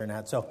or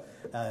not. So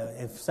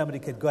if somebody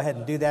could go ahead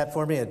and do that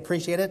for me, I'd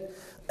appreciate it.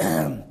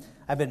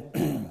 I've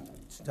been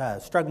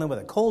struggling with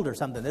a cold or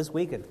something this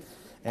week,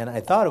 and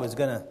I thought it was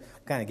going to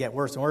kind of get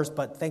worse and worse,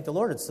 but thank the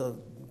Lord, it's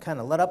kind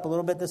of let up a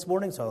little bit this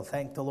morning, so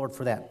thank the Lord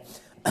for that.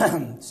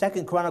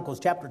 2 Chronicles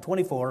chapter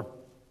 24,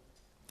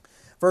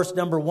 verse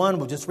number 1.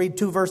 We'll just read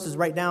 2 verses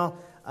right now.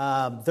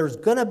 There's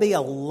going to be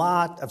a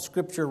lot of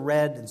Scripture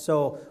read, and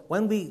so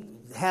when we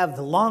have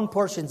the long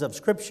portions of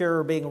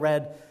Scripture being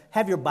read,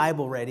 have your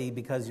Bible ready,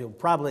 because you'll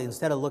probably,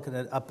 instead of looking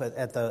up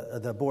at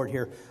the board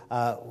here,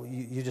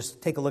 you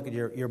just take a look at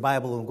your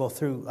Bible and go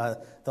through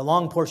the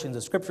long portions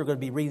of Scripture. We're going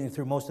to be reading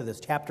through most of this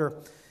chapter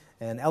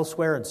and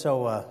elsewhere, and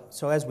so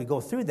as we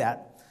go through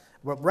that,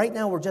 right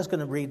now we're just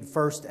going to read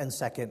first and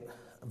second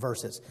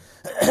verses.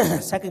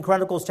 2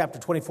 Chronicles chapter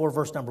 24,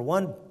 verse number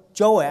 1.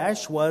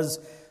 Joash was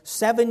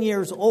 7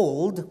 years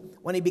old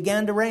when he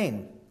began to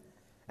reign,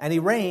 and he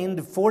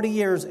reigned 40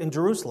 years in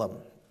Jerusalem.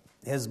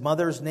 His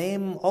mother's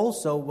name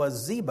also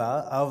was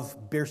Ziba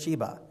of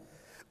Beersheba.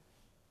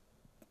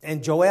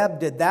 And Joab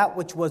did that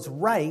which was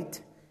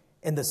right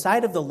in the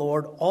sight of the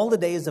Lord all the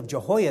days of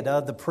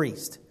Jehoiada the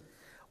priest.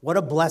 What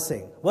a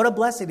blessing. What a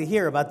blessing to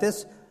hear about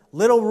this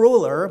little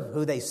ruler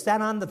who they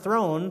set on the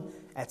throne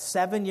at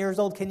 7 years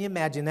old. Can you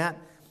imagine that?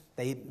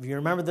 If you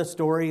remember the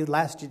story,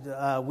 last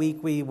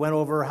week we went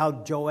over how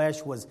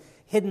Joash was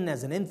hidden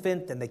as an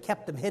infant, and they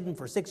kept him hidden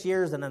for 6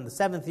 years, and on the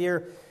 7th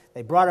year,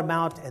 they brought him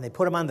out and they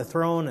put him on the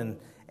throne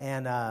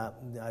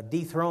and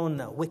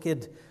dethroned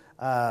wicked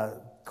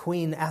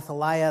Queen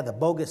Athaliah, the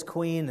bogus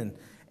queen,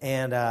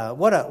 and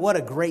what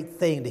a great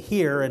thing to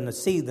hear and to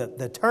see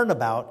the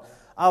turnabout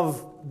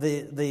of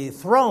the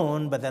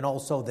throne, but then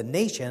also the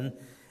nation.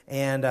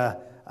 And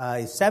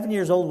he's 7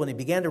 years old when he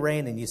began to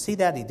reign, and you see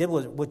that he did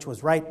which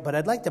was right. But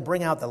I'd like to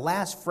bring out the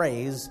last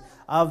phrase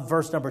of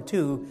verse number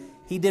 2.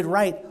 He did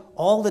right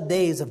all the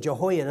days of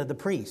Jehoiada the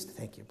priest.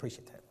 Thank you,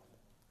 appreciate that.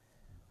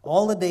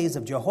 All the days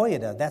of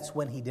Jehoiada, that's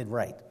when he did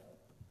right.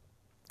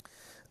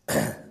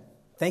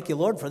 Thank you,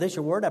 Lord, for this,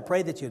 your word. I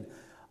pray that you'd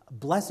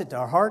bless it to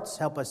our hearts,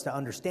 help us to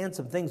understand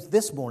some things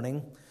this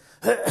morning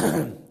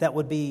that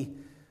would be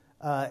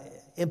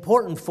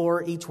important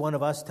for each one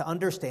of us to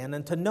understand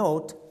and to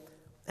note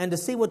and to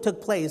see what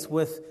took place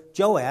with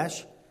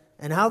Joash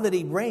and how that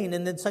he reigned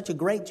and did such a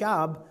great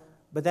job,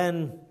 but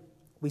then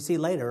we see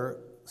later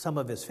some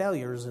of his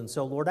failures. And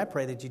so, Lord, I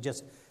pray that you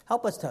just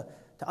help us to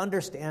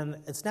understand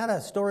it's not a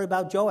story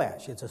about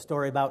Joash, it's a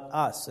story about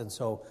us, and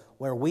so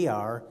where we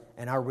are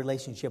and our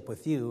relationship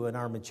with you and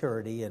our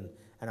maturity and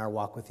our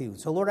walk with you.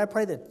 So, Lord, I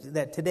pray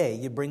that today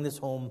you bring this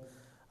home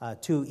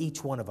to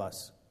each one of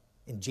us.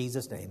 In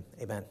Jesus' name,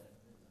 amen.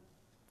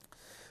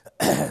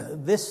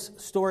 This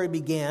story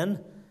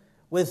began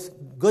with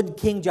good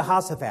King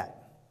Jehoshaphat.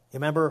 You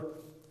remember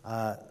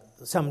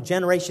some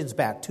generations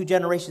back, 2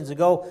 generations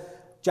ago,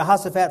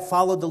 Jehoshaphat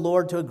followed the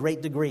Lord to a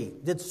great degree,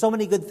 did so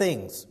many good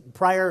things.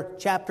 Prior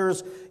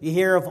chapters, you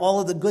hear of all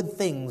of the good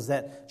things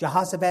that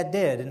Jehoshaphat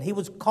did, and he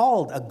was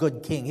called a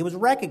good king. He was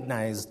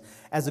recognized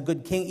as a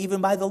good king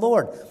even by the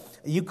Lord.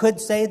 You could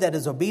say that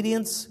his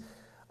obedience,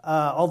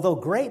 although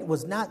great,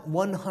 was not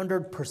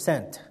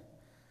 100%.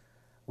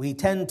 We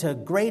tend to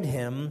grade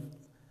him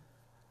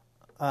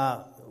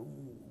as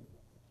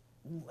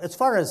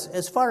far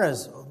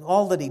as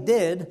all that he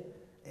did.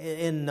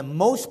 In the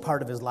most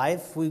part of his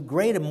life, we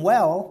grade him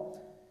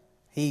well.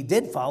 He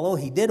did follow,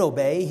 he did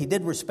obey, he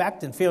did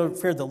respect and fear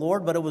the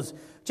Lord, but it was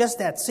just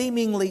that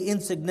seemingly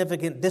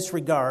insignificant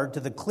disregard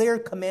to the clear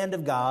command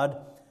of God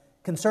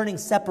concerning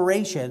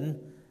separation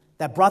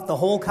that brought the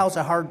whole house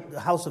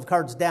of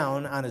cards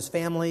down on his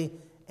family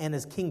and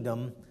his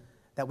kingdom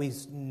that we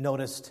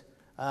noticed,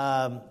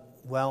 the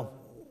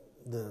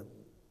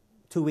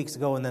 2 weeks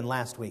ago and then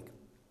last week.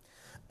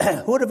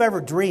 Who would have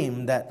ever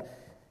dreamed that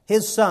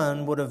his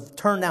son would have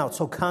turned out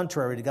so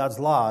contrary to God's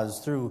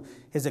laws through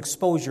his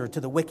exposure to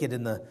the wicked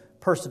in the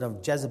person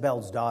of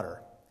Jezebel's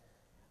daughter?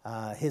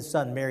 His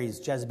son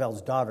marries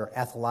Jezebel's daughter,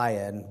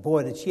 Athaliah, and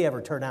boy, did she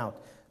ever turn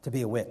out to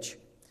be a witch.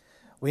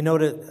 We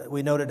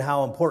noted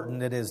how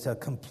important it is to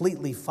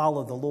completely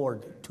follow the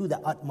Lord to the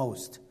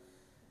utmost,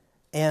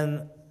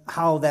 and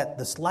how that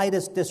the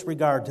slightest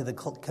disregard to the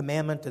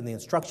commandment and the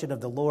instruction of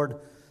the Lord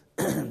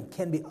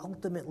can be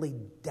ultimately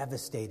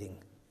devastating.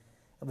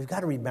 And we've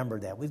got to remember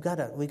that. We've got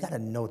to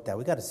note that.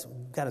 We've got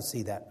to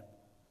see that.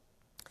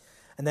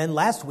 And then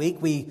last week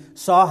we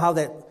saw how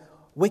that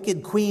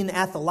wicked Queen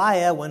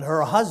Athaliah, when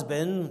her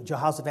husband,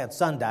 Jehoshaphat's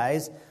son,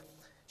 dies,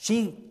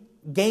 she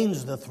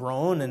gains the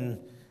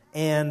throne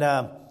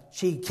and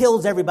she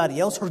kills everybody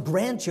else, her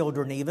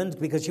grandchildren even,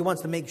 because she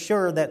wants to make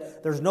sure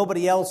that there's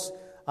nobody else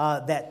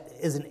that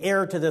is an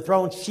heir to the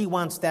throne. She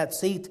wants that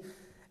seat.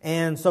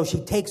 And so she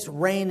takes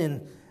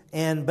reign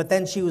but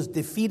then she was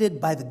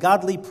defeated by the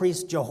godly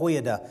priest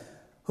Jehoiada,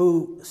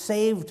 who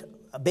saved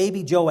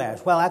baby Joash.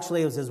 Well,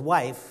 actually, it was his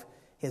wife,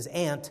 his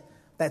aunt,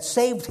 that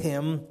saved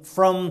him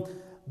from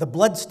the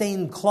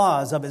bloodstained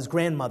claws of his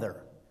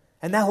grandmother.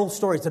 And that whole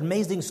story, it's an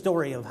amazing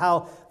story of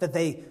how that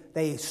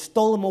they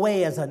stole him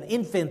away as an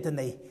infant and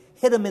they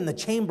hid him in the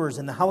chambers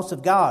in the house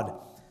of God.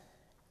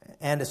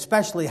 and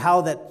especially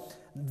how that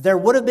there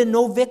would have been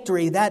no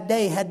victory that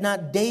day had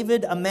not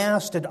David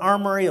amassed an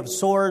armory of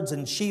swords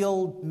and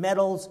shield,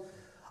 medals,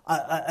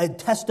 a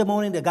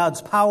testimony to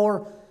God's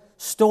power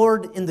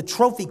stored in the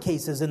trophy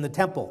cases in the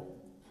temple.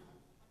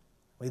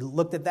 We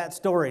looked at that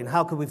story, and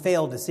how could we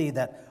fail to see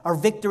that our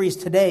victories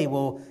today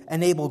will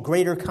enable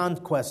greater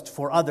conquest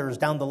for others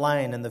down the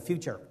line in the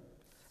future?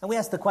 And we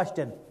asked the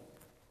question,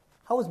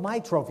 how is my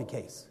trophy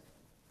case?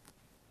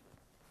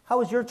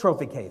 How is your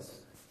trophy case?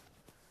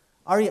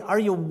 Are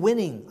you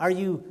winning? Are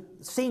you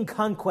seeing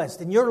conquest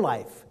in your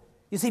life?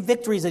 You see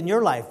victories in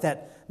your life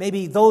that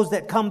maybe those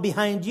that come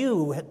behind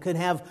you could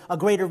have a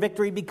greater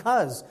victory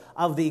because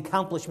of the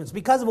accomplishments,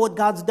 because of what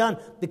God's done,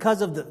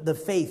 because of the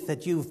faith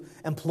that you've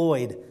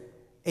employed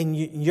in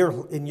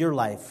your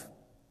life?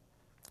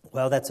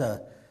 Well, that's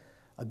a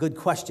good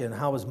question.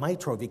 How is my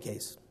trophy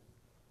case?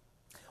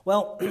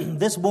 Well,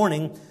 this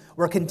morning,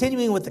 we're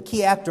continuing with the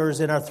key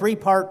actors in our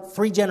three-part,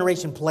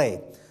 three-generation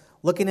play,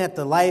 looking at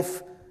the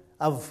life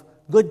of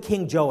good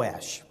King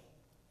Joash.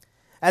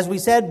 As we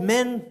said,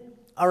 men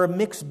are a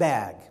mixed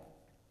bag,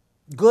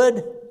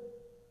 good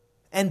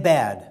and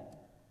bad.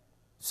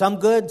 Some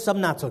good,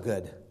 some not so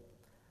good.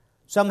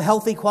 Some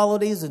healthy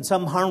qualities and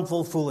some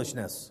harmful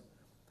foolishness.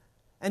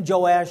 And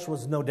Joash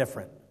was no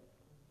different.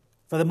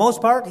 For the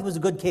most part, he was a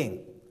good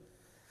king.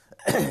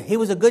 He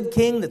was a good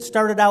king that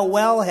started out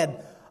well,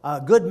 had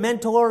a good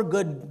mentor,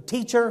 good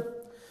teacher.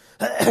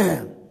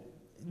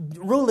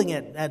 Ruling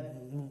at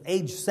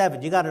age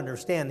 7, you got to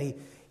understand,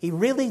 he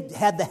really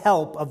had the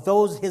help of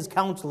those his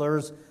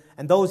counselors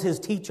and those his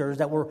teachers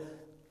that were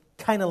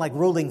kind of like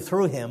ruling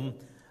through him,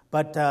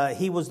 but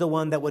he was the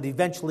one that would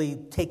eventually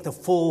take the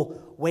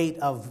full weight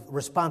of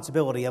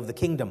responsibility of the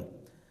kingdom.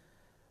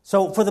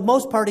 So for the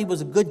most part, he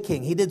was a good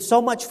king. He did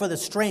so much for the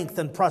strength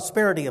and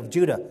prosperity of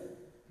Judah.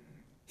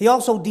 He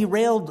also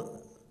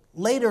derailed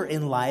later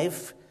in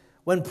life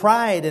when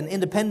pride and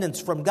independence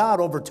from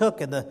God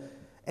overtook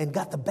and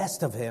got the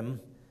best of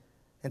him.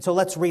 And so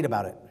let's read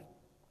about it.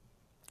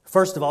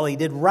 First of all, he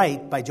did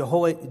right by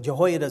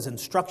Jehoiada's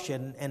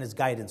instruction and his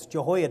guidance.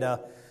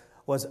 Jehoiada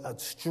was a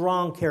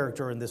strong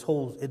character in this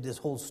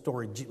whole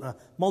story,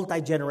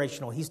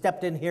 multi-generational. He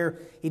stepped in here.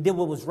 He did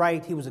what was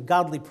right. He was a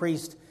godly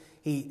priest.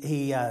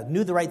 He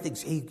knew the right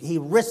things. He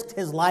risked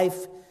his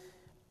life,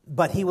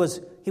 but he was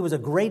a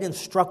great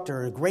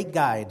instructor, a great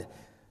guide.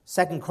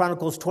 2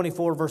 Chronicles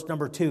 24, verse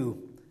number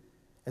 2.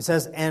 It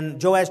says,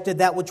 "And Joash did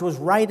that which was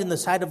right in the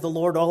sight of the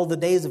Lord all the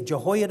days of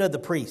Jehoiada the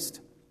priest."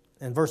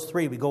 In verse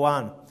 3, we go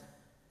on.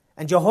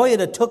 "And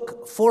Jehoiada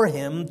took for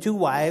him 2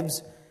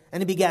 wives,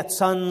 and he begat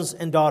sons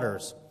and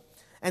daughters."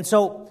 And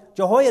so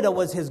Jehoiada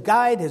was his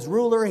guide, his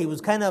ruler. He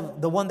was kind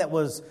of the one that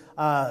was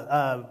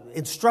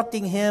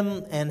instructing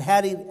him and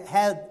had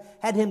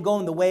him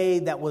going the way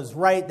that was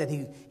right, that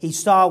he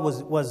saw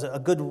was a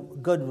good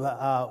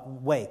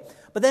way.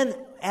 But then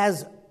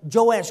as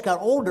Joash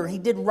got older, he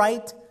did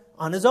right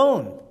on his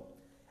own. It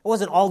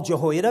wasn't all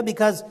Jehoiada,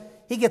 because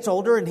he gets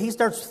older and he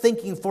starts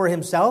thinking for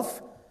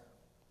himself.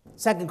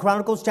 2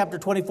 Chronicles chapter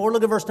 24,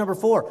 look at verse number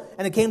 4.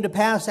 "And it came to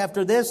pass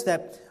after this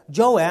that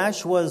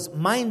Joash was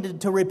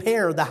minded to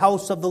repair the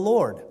house of the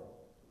Lord.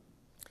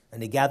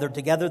 And he gathered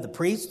together the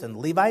priests and the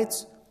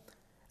Levites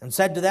and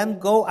said to them,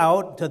 Go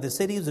out to the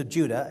cities of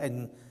Judah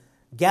and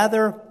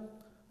gather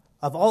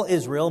of all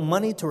Israel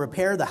money to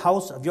repair the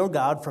house of your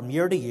God from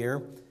year to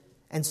year,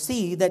 and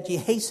see that ye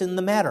hasten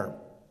the matter.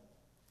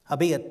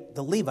 Howbeit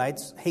the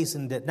Levites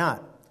hastened it not."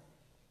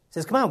 He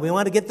says, come on, we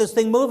want to get this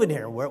thing moving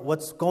here.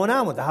 What's going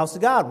on with the house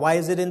of God? Why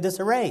is it in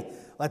disarray?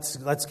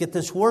 Let's get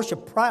this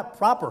worship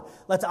proper.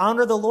 Let's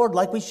honor the Lord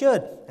like we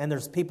should. And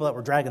there's people that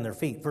were dragging their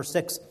feet. Verse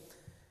 6.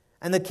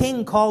 "And the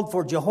king called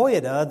for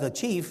Jehoiada the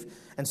chief,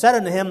 and said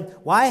unto him,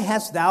 Why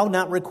hast thou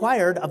not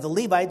required of the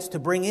Levites to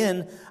bring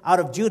in out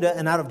of Judah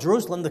and out of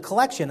Jerusalem the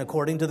collection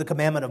according to the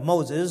commandment of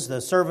Moses, the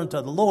servant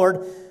of the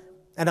Lord,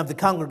 and of the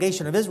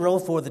congregation of Israel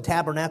for the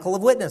tabernacle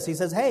of witness?" He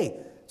says, hey,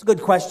 it's a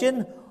good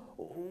question.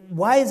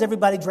 Why is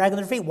everybody dragging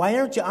their feet? Why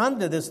aren't you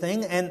onto this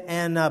thing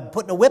and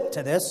putting a whip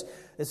to this?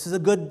 This is a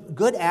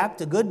good act,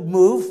 a good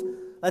move.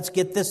 Let's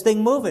get this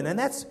thing moving. And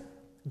that's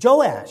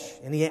Joash.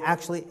 And he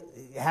actually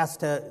has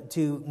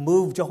to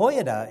move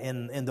Jehoiada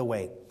in the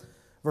way.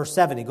 Verse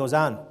 7, he goes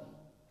on.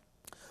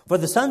 "For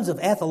the sons of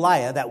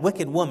Athaliah, that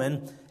wicked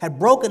woman, had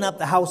broken up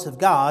the house of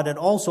God, and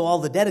also all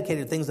the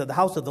dedicated things of the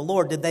house of the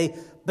Lord did they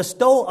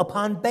bestow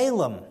upon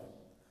Balaam."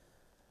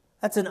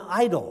 That's an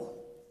idol.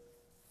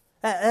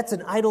 That's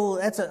an idol.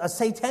 That's a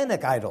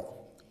satanic idol.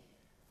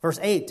 Verse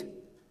 8.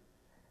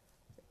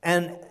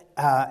 And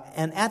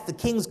at the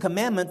king's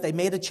commandment they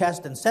made a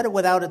chest and set it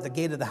without at the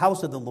gate of the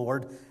house of the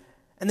Lord.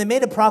 And they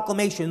made a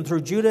proclamation through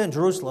Judah and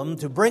Jerusalem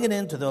to bring it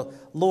into the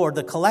Lord,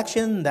 the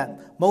collection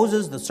that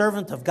Moses, the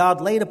servant of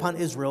God, laid upon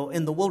Israel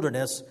in the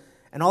wilderness.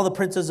 And all the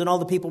princes and all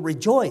the people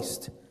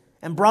rejoiced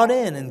and brought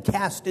in and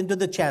cast into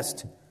the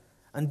chest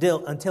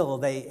until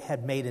they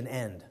had made an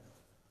end.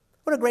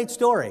 What a great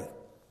story.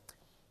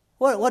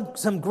 What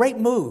some great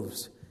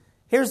moves.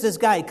 Here's this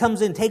guy, he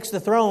comes in, takes the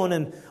throne,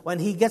 and when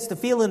he gets to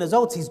feel in his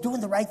oats, he's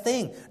doing the right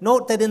thing.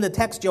 Note that in the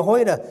text,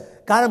 Jehoiada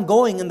got him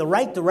going in the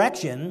right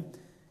direction,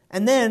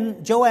 and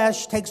then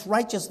Joash takes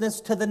righteousness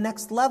to the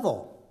next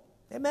level.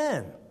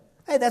 Amen.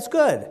 Hey, that's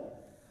good.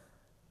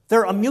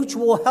 They're a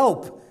mutual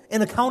help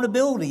in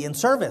accountability and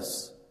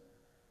service.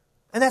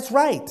 And that's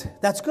right.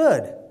 That's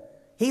good.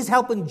 He's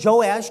helping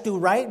Joash do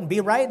right and be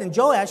right, and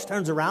Joash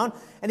turns around,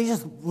 and he's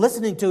just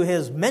listening to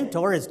his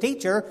mentor, his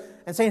teacher,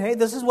 and saying, hey,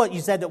 this is what you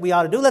said that we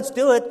ought to do. Let's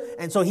do it.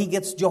 And so he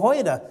gets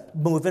Jehoiada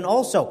moving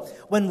also.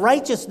 When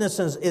righteousness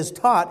is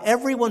taught,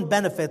 everyone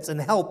benefits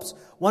and helps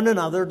one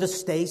another to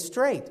stay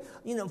straight.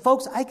 You know,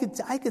 folks, I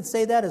could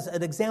say that as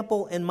an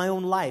example in my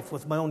own life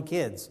with my own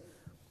kids.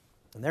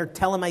 And they're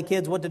telling my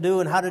kids what to do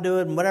and how to do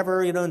it and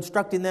whatever,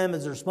 instructing them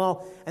as they're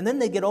small. And then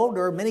they get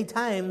older. Many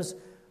times,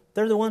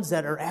 they're the ones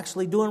that are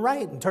actually doing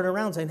right and turning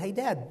around saying, hey,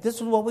 Dad, this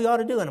is what we ought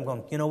to do. And I'm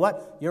going, you know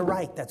what? You're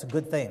right. That's a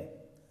good thing.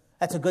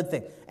 That's a good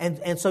thing.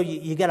 And so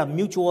you get a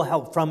mutual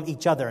help from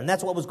each other. And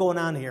that's what was going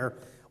on here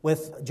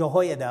with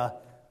Jehoiada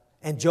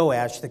and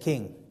Joash the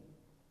king.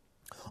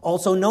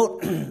 Also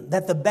note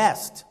that the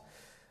best,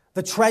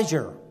 the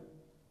treasure,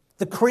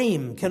 the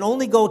cream can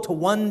only go to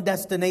one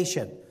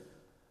destination.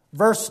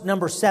 Verse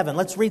number 7.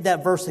 Let's read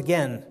that verse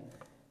again.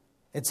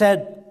 It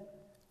said,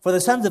 for the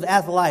sons of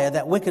Athaliah,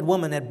 that wicked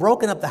woman, had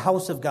broken up the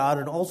house of God,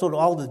 and also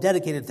all the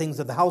dedicated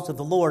things of the house of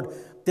the Lord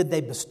did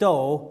they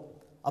bestow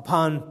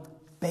upon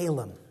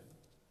Balaam.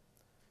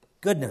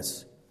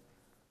 Goodness.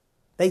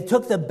 They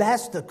took the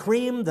best, the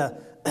cream,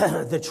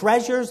 the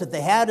treasures that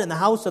they had in the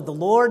house of the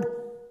Lord,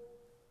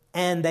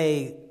 and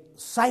they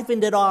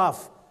siphoned it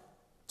off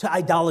to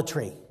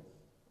idolatry.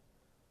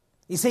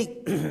 You see,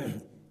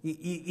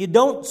 you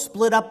don't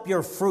split up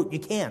your fruit. You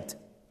can't.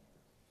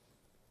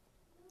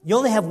 You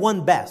only have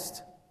one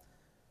best.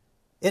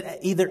 It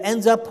either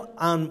ends up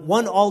on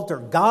one altar,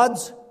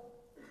 God's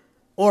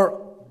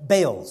or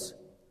Baal's.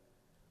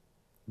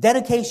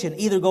 Dedication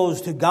either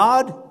goes to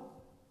God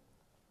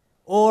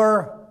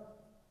or,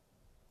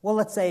 well,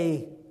 let's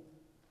say,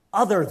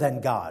 other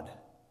than God.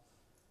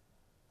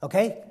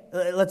 Okay?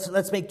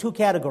 Let's make two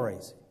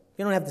categories.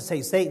 You don't have to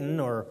say Satan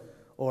or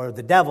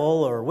the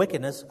devil or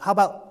wickedness. How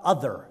about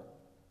other?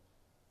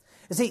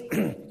 You see,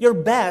 your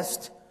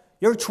best,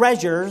 your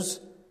treasures,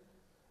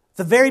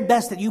 the very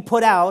best that you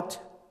put out,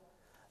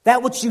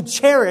 that which you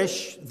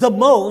cherish the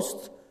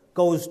most,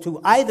 goes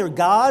to either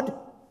God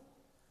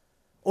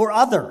or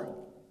other.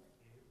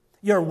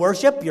 Your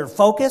worship, your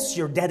focus,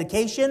 your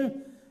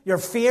dedication, your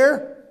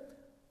fear,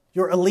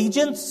 your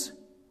allegiance,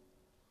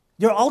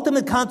 your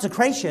ultimate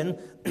consecration,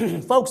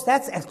 folks,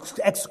 that's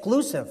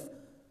exclusive.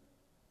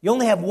 You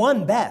only have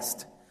one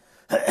best.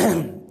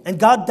 And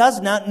God does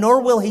not,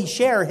 nor will He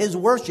share His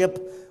worship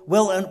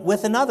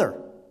with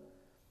another.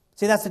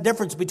 See, that's the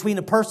difference between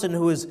a person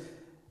who is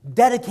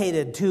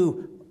dedicated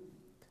to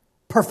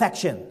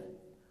perfection,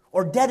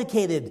 or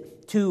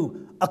dedicated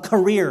to a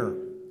career,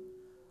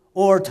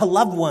 or to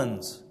loved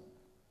ones,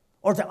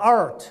 or to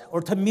art,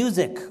 or to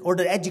music, or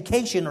to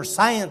education, or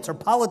science, or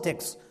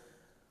politics,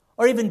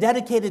 or even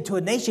dedicated to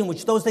a nation,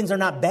 which those things are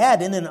not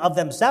bad in and of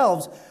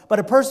themselves, but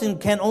a person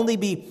can only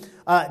be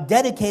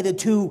dedicated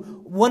to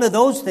one of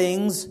those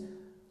things,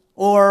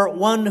 or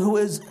one who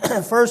is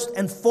first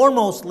and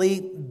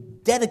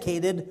foremostly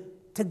dedicated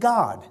to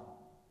God.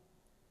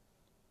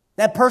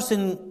 That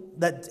person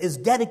that is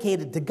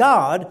dedicated to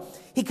God,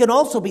 he can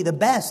also be the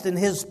best in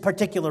his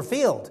particular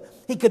field.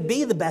 He could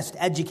be the best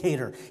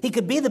educator. He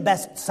could be the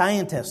best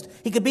scientist.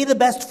 He could be the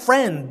best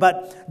friend,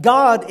 but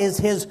God is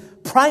his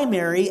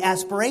primary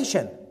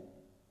aspiration. Do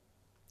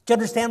you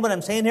understand what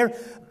I'm saying here?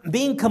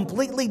 Being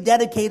completely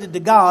dedicated to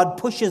God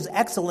pushes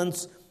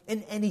excellence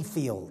in any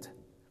field.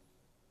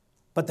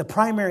 But the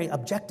primary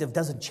objective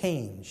doesn't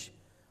change.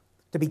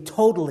 To be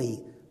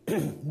totally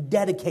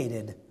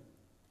dedicated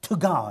to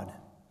God.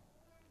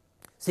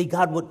 See,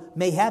 God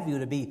may have you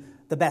to be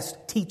the best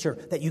teacher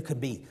that you could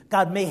be.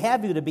 God may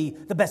have you to be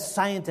the best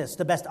scientist,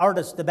 the best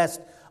artist, the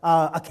best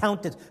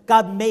accountant.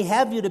 God may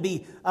have you to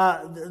be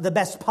the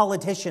best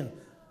politician,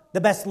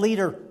 the best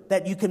leader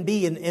that you can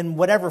be in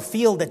whatever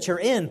field that you're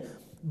in.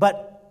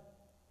 But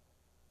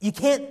you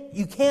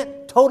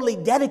can't totally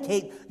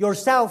dedicate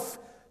yourself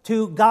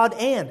to God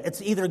and.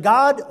 It's either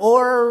God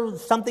or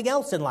something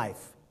else in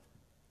life.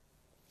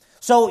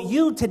 So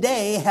you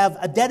today have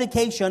a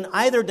dedication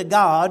either to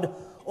God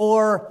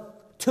or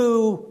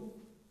to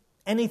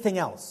anything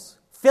else.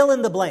 Fill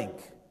in the blank.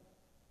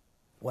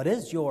 What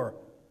is your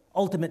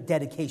ultimate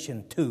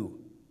dedication to?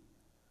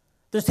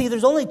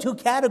 There's only two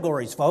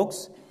categories,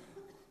 folks.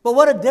 But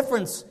what a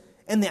difference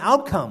in the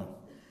outcome.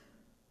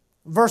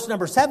 Verse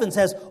number 7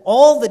 says,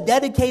 all the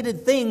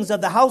dedicated things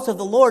of the house of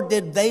the Lord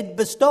did they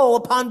bestow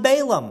upon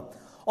Balaam.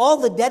 All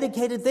the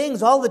dedicated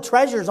things, all the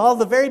treasures, all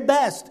the very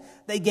best,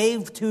 they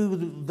gave to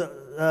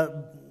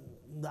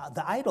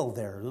the idol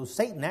there. It was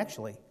Satan,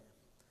 actually.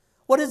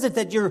 What is it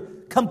that you're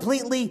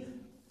completely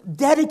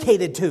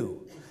dedicated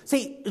to?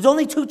 See, there's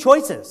only two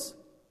choices.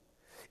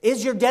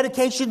 Is your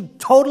dedication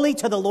totally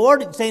to the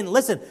Lord, saying,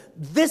 listen,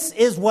 this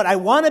is what I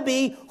want to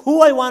be,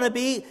 who I want to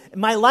be. In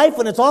my life,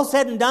 when it's all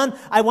said and done,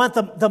 I want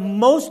the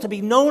most to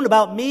be known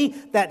about me,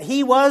 that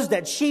he was,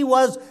 that she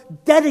was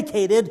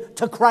dedicated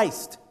to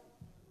Christ.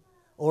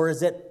 Or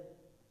is it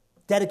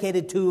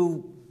dedicated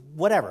to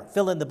whatever,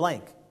 fill in the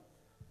blank?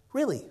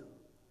 Really?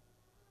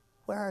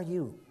 Where are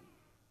you?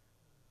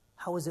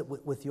 How is it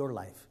with your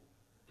life?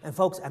 And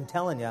folks, I'm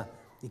telling you,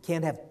 you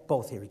can't have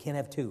both here. You can't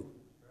have two.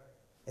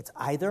 It's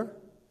either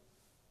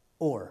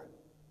or.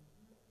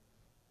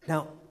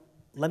 Now,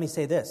 let me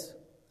say this.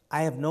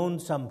 I have known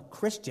some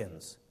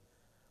Christians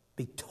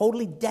be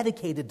totally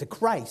dedicated to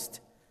Christ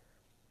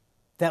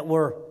that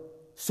were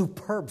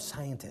superb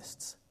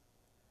scientists.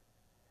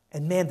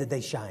 And man, did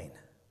they shine.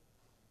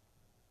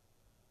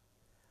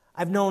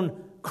 I've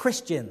known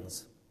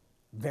Christians,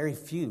 very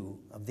few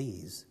of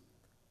these,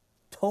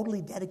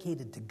 totally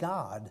dedicated to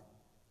God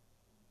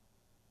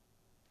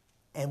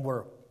and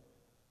were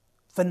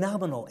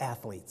phenomenal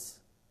athletes.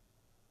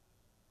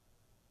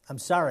 I'm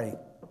sorry,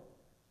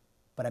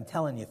 but I'm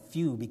telling you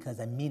few because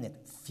I mean it,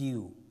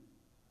 few.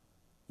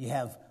 You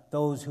have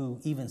those who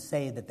even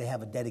say that they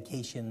have a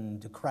dedication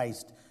to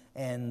Christ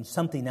and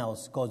something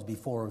else goes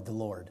before the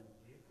Lord.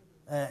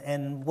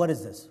 And what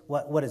is this?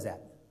 What is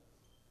that?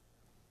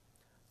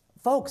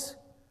 Folks,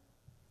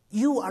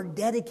 you are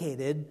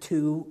dedicated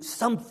to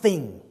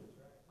something,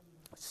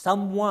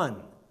 someone.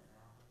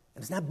 And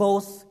it's not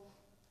both,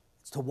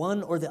 it's to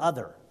one or the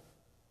other.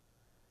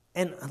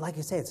 And like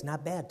I say, it's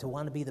not bad to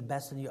want to be the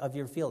best of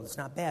your field. It's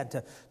not bad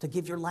to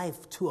give your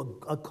life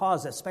to a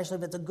cause, especially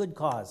if it's a good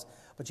cause.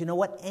 But you know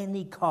what?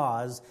 Any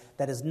cause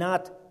that is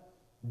not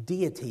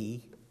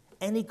deity,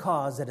 any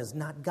cause that is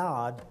not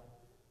God,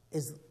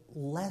 is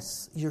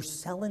less, you're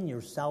selling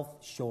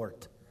yourself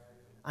short.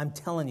 I'm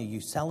telling you, you're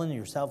selling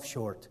yourself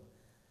short.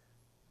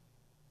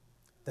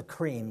 The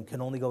cream can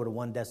only go to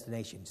one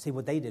destination. See,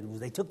 what they did was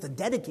they took the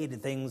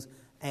dedicated things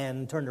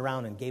and turned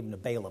around and gave them to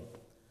Balaam.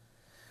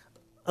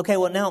 Okay,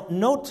 well, now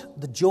note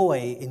the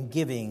joy in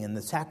giving and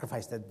the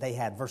sacrifice that they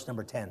had. Verse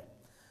number 10.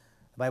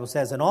 The Bible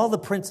says, and all the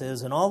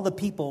princes and all the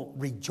people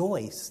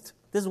rejoiced.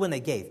 This is when they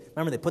gave.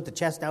 Remember, they put the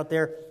chest out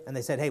there and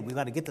they said, hey, we've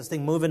got to get this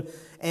thing moving.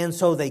 And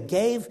so they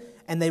gave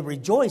and they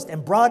rejoiced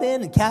and brought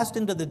in and cast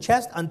into the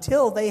chest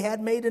until they had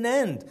made an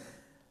end. As a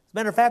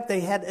matter of fact,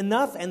 they had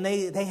enough and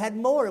they had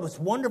more. It was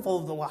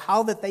wonderful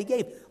how that they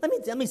gave.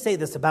 Let me say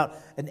this about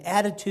an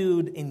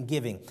attitude in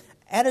giving.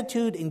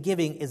 Attitude in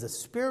giving is a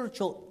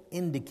spiritual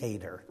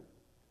indicator.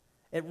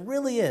 It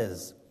really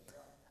is.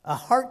 A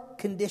heart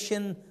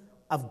condition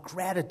of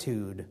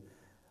gratitude,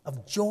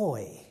 of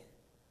joy,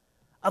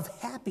 of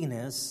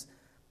happiness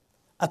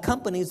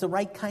accompanies the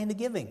right kind of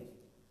giving.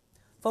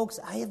 Folks,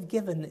 I have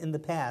given in the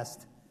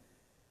past,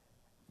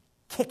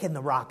 kicking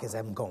the rock as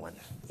I'm going.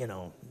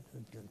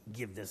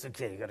 Give this,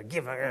 okay, you got to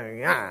give,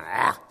 and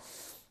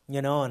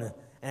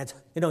it's,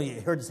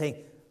 you heard the saying,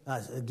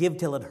 give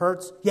till it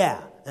hurts. Yeah,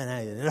 and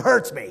it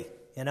hurts me,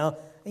 And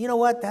you know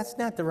what? That's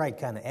not the right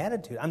kind of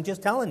attitude. I'm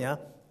just telling you,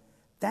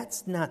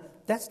 that's not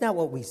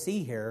what we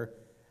see here.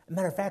 As a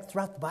matter of fact,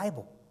 throughout the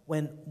Bible,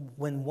 when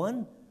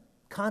one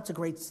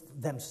consecrates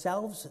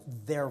themselves,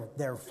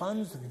 their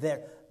funds,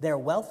 their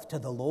wealth to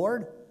the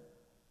Lord,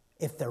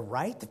 if they're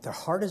right, if their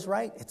heart is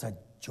right, it's a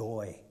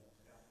joy.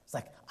 It's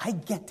like, I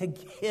get to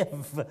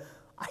give.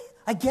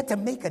 I get to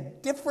make a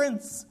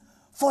difference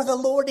for the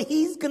Lord.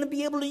 He's going to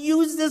be able to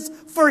use this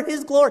for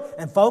His glory.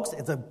 And folks,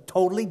 it's a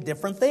totally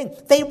different thing.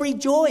 They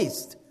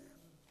rejoiced.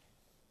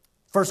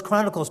 1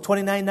 Chronicles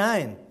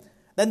 29:9.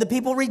 Then the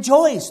people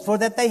rejoiced, for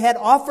that they had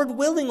offered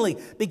willingly,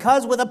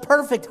 because with a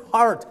perfect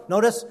heart.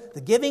 Notice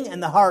the giving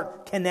and the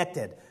heart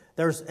connected.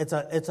 It's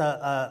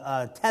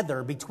a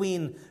tether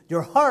between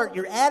your heart,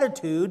 your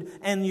attitude,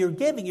 and your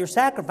giving, your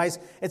sacrifice.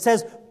 It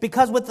says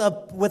because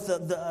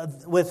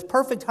with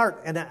perfect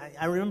heart, and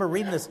I remember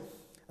reading this,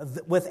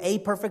 with a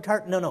perfect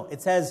heart. No,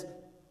 it says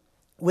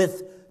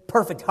with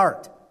perfect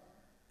heart.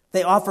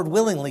 They offered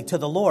willingly to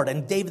the Lord,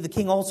 and David the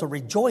king also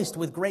rejoiced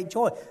with great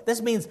joy.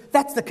 This means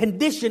that's the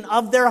condition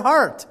of their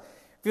heart.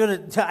 If you were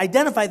to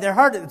identify their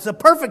heart, it's a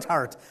perfect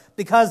heart,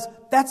 because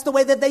that's the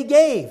way that they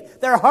gave.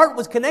 Their heart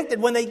was connected.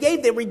 When they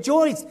gave, they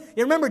rejoiced.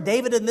 You remember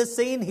David in this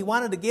scene? He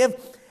wanted to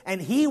give, and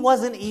he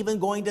wasn't even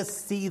going to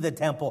see the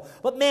temple.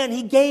 But man,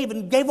 he gave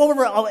and gave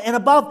over and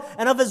above,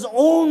 and of his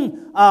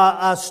own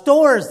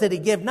stores did he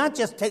give, not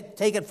just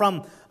take it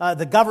from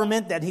the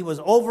government that he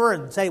was over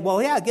and say,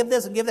 well, yeah, give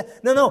this and give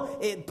that. No,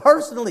 it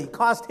personally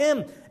cost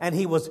him. And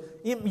he was,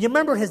 you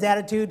remember his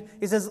attitude?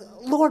 He says,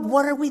 Lord,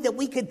 what are we that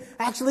we could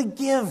actually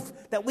give,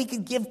 that we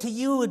could give to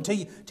you and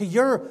to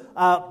your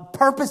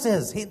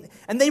purposes?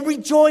 And they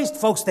rejoiced,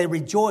 folks, they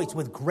rejoiced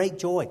with great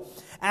joy.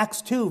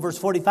 Acts 2, verse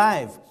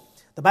 45.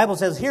 The Bible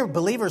says here,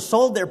 believers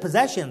sold their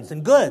possessions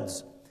and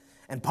goods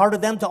and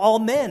parted them to all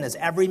men as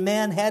every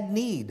man had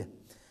need.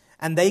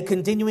 And they,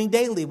 continuing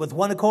daily with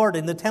one accord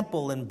in the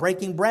temple and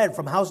breaking bread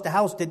from house to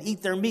house, did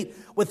eat their meat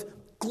with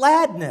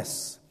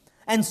gladness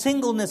and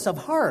singleness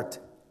of heart.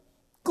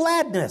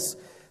 Gladness.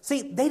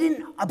 See, they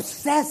didn't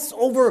obsess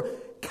over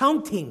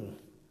counting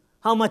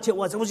how much it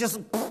was. It was just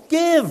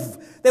give.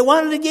 They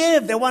wanted to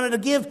give. They wanted to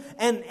give.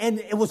 And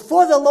it was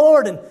for the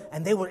Lord.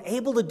 And they were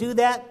able to do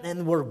that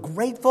and were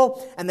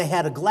grateful. And they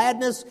had a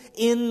gladness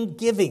in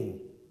giving.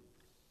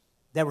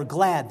 They were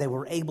glad they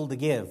were able to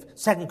give.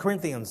 2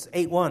 Corinthians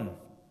 8:1.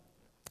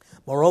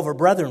 Moreover,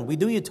 brethren, we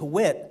do you to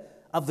wit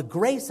of the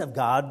grace of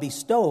God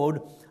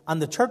bestowed on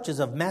the churches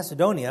of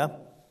Macedonia,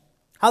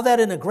 how that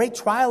in a great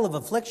trial of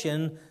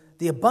affliction,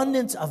 the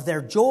abundance of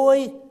their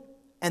joy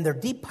and their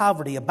deep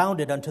poverty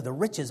abounded unto the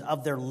riches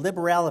of their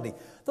liberality.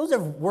 Those are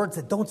words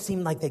that don't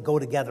seem like they go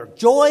together.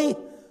 Joy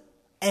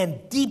and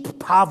deep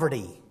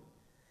poverty,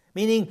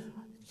 meaning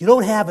you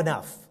don't have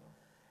enough.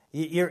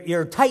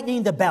 You're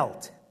tightening the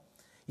belt.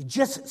 You're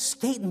just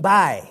skating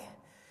by,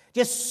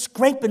 just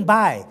scraping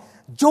by.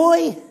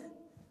 Joy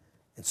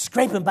and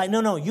scraping by.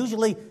 No,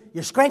 usually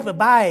you're scraping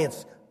by.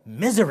 It's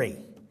misery.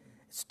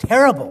 It's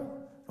terrible.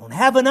 I don't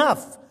have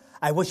enough.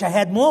 I wish I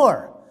had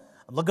more.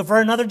 I'm looking for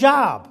another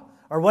job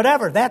or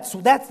whatever. That's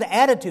the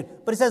attitude.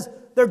 But it says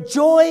their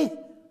joy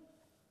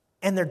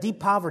and their deep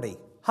poverty.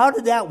 How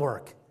did that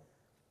work?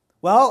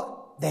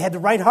 Well, they had the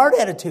right heart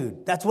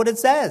attitude. That's what it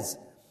says.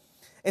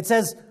 It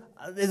says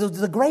it was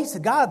the grace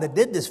of God that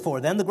did this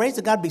for them. The grace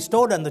of God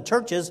bestowed on the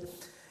churches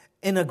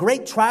in a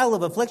great trial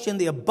of affliction,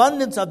 the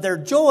abundance of their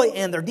joy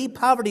and their deep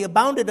poverty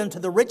abounded unto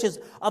the riches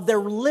of their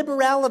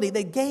liberality.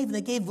 They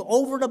gave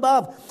over and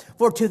above.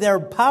 For to their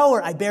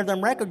power I bear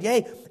them record,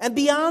 yea, and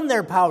beyond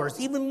their powers,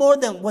 even more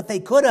than what they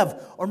could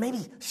have or maybe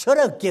should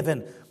have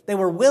given. They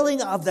were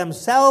willing of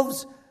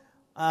themselves,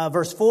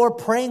 verse 4,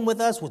 praying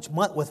with us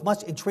with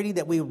much entreaty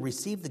that we would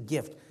receive the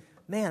gift.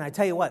 Man, I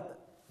tell you what,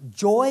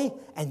 joy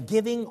and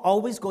giving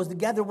always goes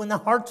together when the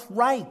heart's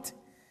right.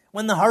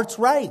 When the heart's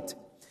right.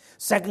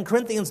 2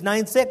 Corinthians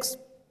 9:6.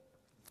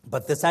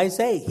 But this I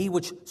say, he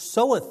which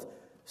soweth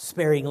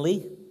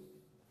sparingly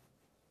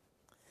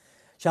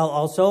shall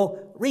also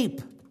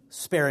reap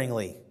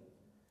sparingly.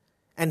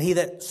 And he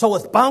that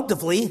soweth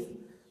bountifully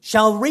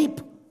shall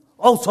reap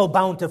also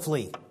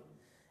bountifully.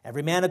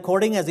 Every man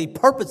according as he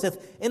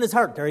purposeth in his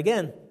heart. There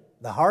again,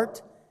 the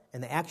heart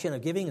and the action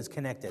of giving is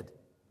connected.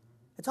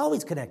 It's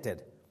always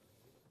connected.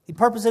 He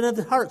purposeth in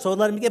his heart, so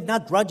let him give,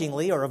 not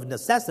grudgingly or of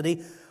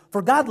necessity.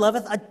 For God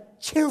loveth a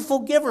cheerful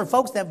giver.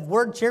 Folks, that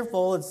word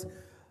cheerful is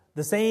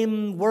the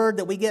same word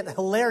that we get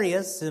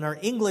hilarious in our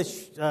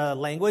English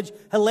language.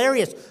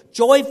 Hilarious,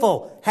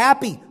 joyful,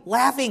 happy,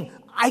 laughing.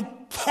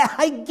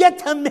 I get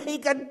to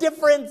make a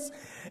difference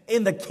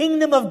in the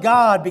kingdom of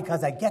God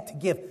because I get to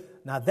give.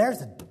 Now,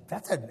 that's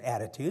an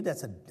attitude.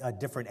 That's a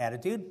different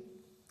attitude.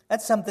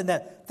 That's something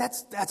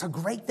that's a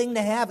great thing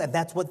to have, and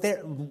that's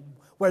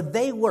where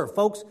they were,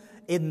 folks.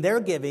 In their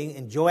giving,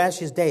 in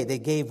Joash's day, they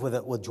gave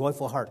with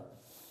joyful heart.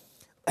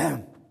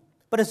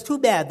 But it's too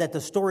bad that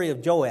the story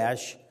of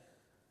Joash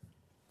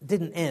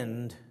didn't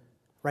end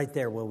right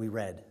there where we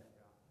read.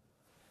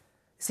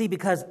 See,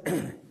 because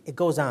it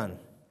goes on.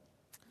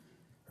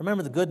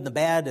 Remember the good and the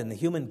bad and the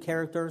human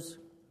characters?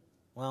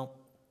 Well,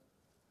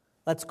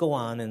 let's go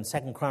on in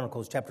 2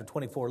 Chronicles chapter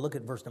 24. Look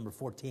at verse number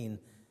 14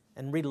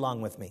 and read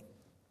along with me.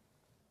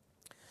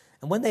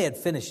 And when they had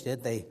finished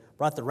it, they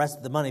brought the rest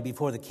of the money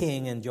before the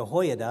king, and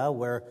Jehoiada,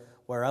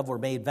 whereof were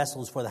made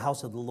vessels for the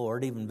house of the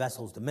Lord, even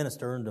vessels to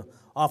minister and to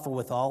offer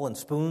withal, and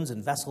spoons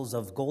and vessels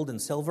of gold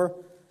and silver.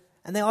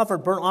 And they offered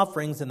burnt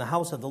offerings in the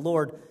house of the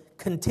Lord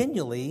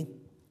continually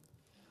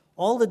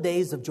all the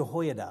days of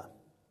Jehoiada.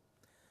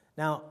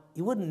 Now,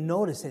 you wouldn't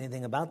notice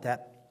anything about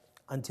that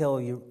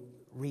until you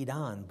read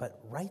on, but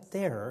right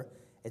there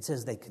it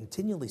says they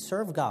continually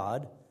served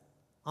God,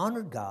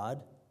 honored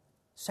God,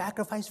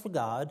 sacrificed for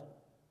God,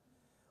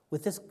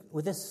 with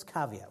this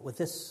caveat, with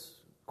this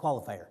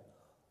qualifier,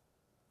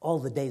 all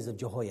the days of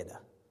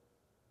Jehoiada.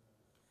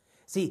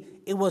 See,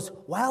 it was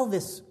while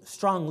this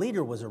strong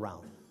leader was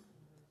around,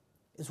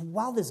 it's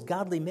while this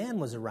godly man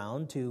was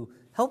around to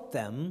help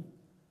them,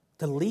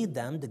 to lead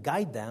them, to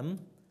guide them,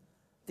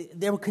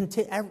 they were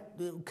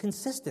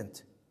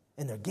consistent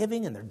in their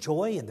giving and their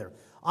joy and their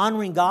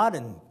honoring God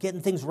and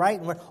getting things right.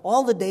 And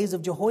all the days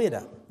of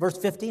Jehoiada. Verse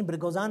 15, but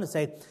it goes on to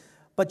say,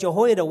 but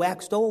Jehoiada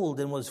waxed old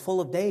and was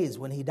full of days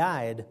when he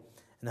died,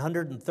 and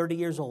 130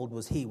 years old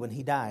was he when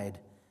he died.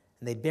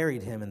 And they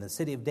buried him in the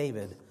city of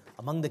David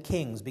among the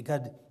kings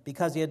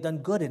because he had done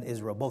good in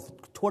Israel,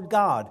 both toward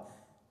God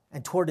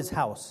and toward his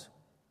house.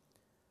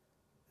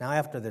 Now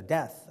after the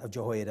death of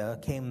Jehoiada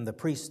came the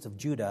priests of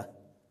Judah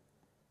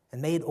and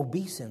made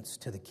obeisance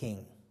to the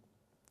king.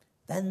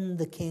 Then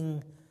the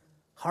king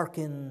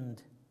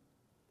hearkened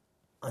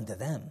unto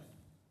them.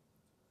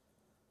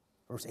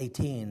 Verse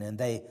 18, and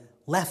they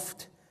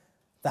left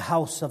the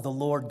house of the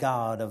Lord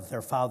God of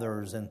their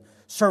fathers and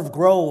served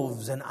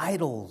groves and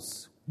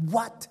idols.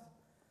 What?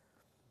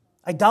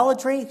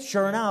 Idolatry?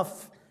 Sure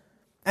enough.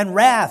 And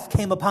wrath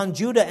came upon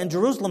Judah and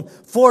Jerusalem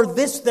for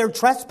this their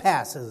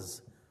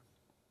trespasses.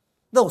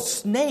 Those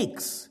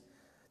snakes,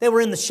 they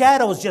were in the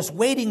shadows just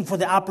waiting for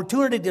the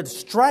opportunity to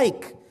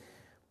strike.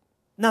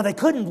 Now they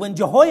couldn't. When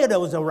Jehoiada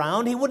was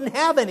around, he wouldn't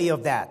have any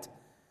of that.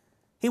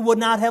 He would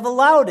not have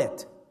allowed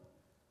it.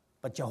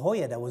 But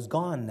Jehoiada was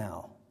gone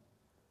now.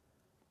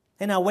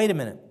 Hey, now, wait a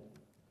minute.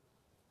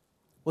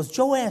 Was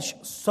Joash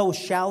so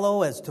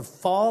shallow as to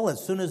fall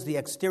as soon as the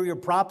exterior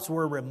props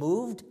were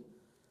removed?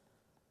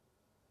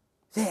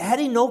 Had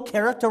he no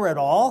character at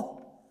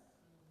all?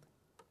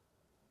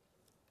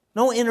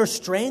 No inner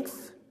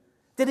strength?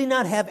 Did he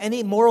not have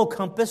any moral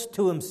compass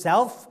to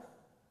himself?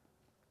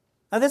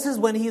 Now, this is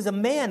when he's a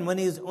man, when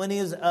he's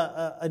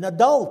an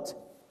adult.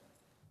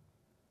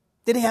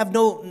 Did he have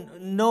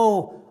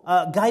no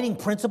guiding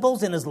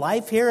principles in his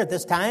life here at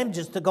this time,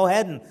 just to go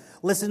ahead and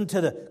listen to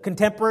the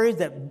contemporaries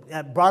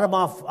that brought him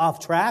off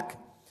track?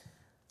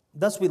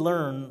 Thus we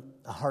learn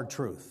a hard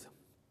truth.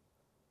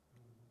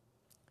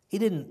 He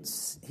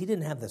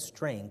didn't have the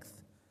strength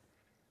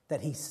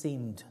that he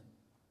seemed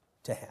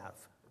to have.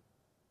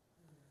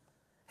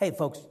 Hey,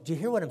 folks, do you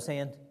hear what I'm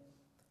saying?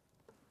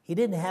 He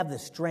didn't have the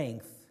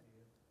strength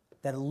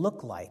that it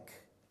looked like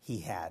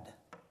he had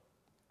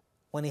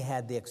when he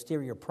had the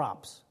exterior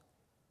props,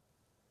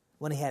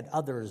 when he had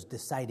others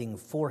deciding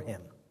for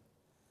him.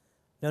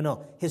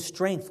 No, his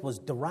strength was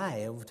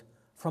derived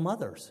from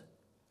others.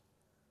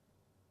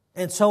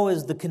 And so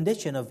is the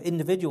condition of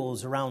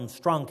individuals around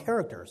strong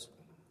characters.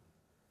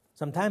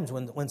 Sometimes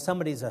when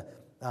somebody's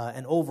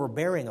an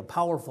overbearing, a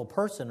powerful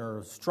person or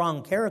a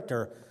strong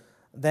character,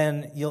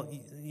 then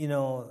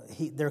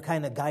they're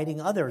kind of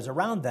guiding others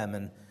around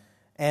them,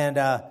 and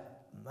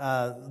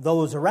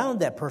those around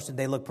that person,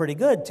 they look pretty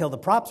good till the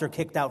props are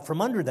kicked out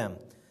from under them.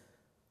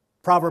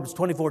 Proverbs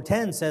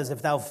 24:10 says,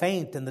 "If thou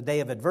faint in the day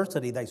of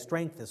adversity, thy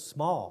strength is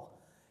small."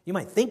 You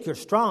might think you're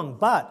strong,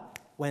 but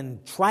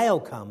when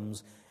trial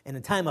comes in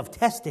a time of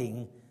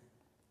testing,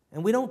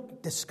 and we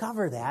don't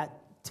discover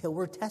that till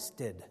we're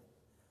tested.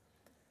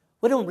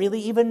 We don't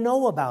really even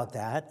know about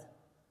that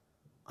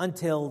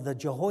until the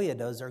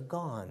Jehoiadas are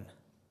gone.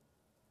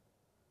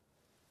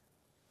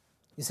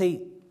 You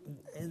see,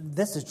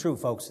 this is true,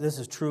 folks. This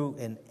is true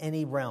in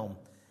any realm.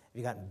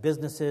 You've got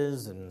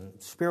businesses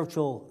and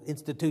spiritual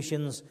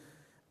institutions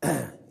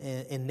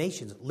in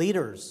nations,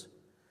 leaders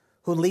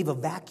who leave a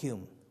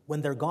vacuum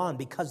when they're gone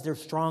because they're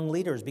strong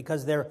leaders,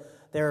 because they're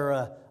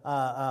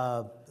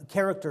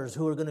characters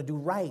who are going to do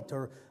right,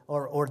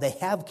 or they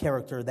have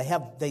character.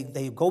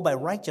 They go by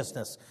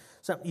righteousness.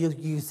 So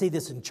you see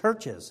this in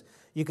churches.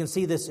 You can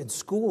see this in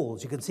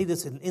schools. You can see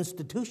this in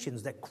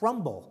institutions that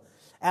crumble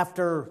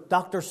after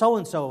Dr.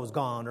 So-and-so is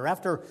gone, or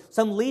after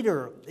some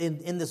leader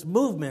in this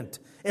movement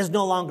is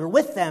no longer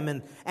with them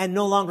and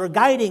no longer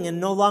guiding and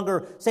no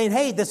longer saying,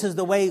 hey, this is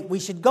the way we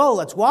should go.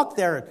 Let's walk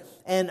there.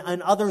 And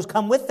others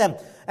come with them.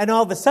 And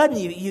all of a sudden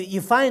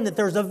you find that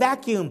there's a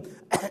vacuum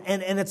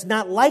and it's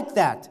not like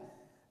that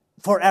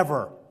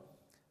forever.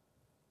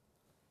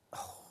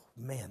 Oh,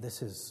 man,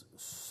 this is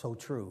so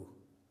true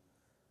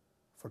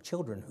for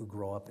children who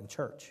grow up in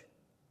church.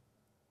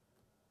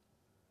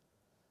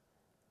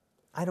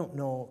 I don't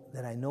know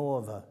that I know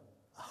of a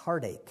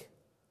heartache,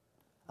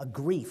 a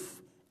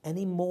grief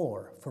any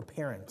more for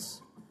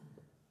parents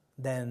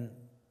than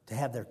to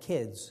have their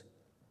kids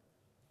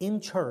in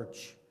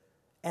church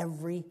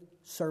every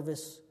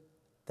service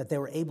that they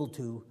were able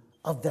to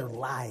of their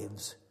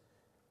lives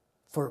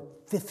for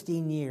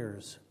 15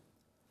 years,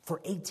 for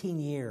 18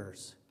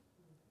 years,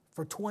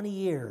 for 20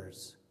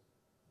 years.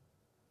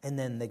 And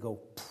then they go,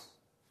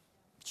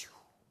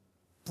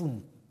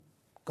 boom,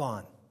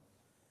 gone.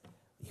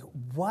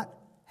 What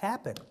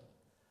happened?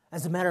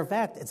 As a matter of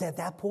fact, it's at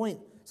that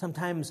point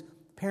sometimes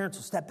parents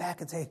will step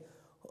back and say,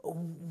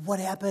 what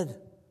happened?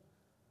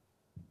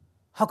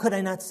 How could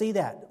I not see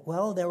that?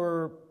 Well, they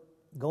were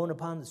going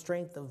upon the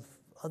strength of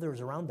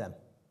others around them.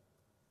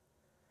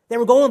 They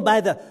were going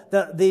by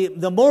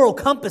the moral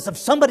compass of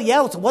somebody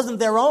else. It wasn't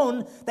their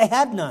own. They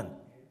had none.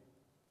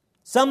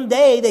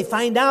 Someday they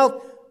find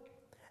out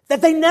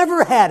that they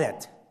never had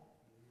it.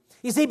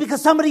 You see,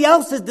 because somebody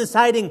else is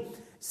deciding.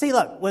 See,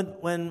 look,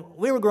 when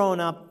we were growing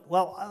up,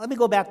 well, let me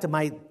go back to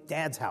my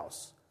dad's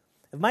house.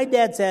 If my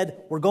dad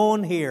said, we're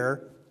going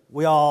here,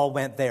 we all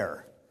went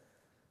there.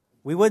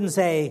 We wouldn't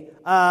say,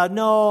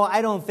 no,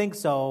 I don't think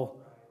so.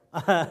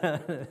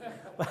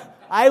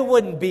 I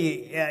wouldn't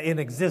be in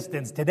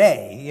existence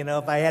today,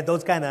 if I had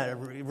those kind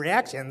of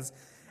reactions.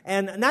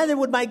 And neither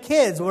would my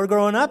kids. We're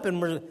growing up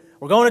and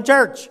we're going to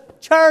church.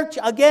 Church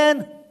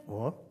again?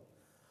 Oh,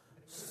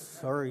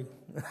 sorry.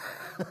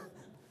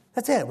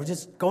 That's it. We're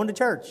just going to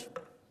church.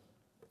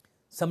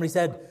 Somebody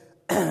said,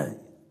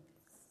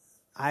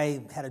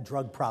 I had a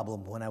drug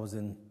problem when I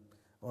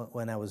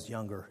was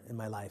younger in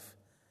my life.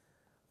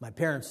 My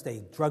parents,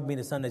 they drugged me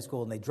to Sunday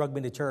school, and they drugged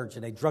me to church,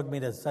 and they drugged me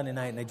to Sunday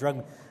night, and they drugged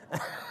me.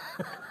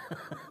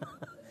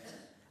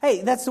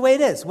 Hey, that's the way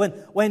it is.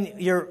 When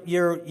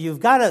you've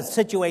got a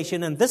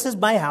situation, and this is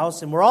my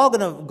house, and we're all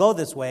going to go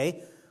this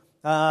way.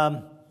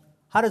 How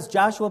does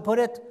Joshua put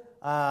it?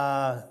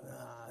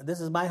 This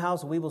is my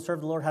house, and we will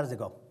serve the Lord. How does it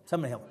go?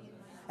 Somebody help me.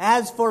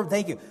 As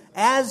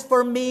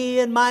for me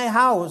and my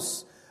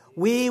house,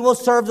 we will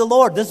serve the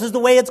Lord. This is the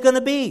way it's going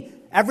to be.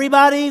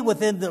 Everybody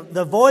within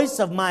the voice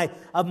of my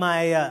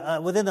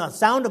within the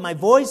sound of my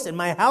voice in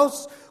my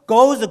house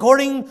goes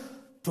according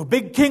to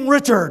Big King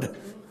Richard.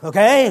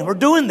 Okay, we're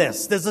doing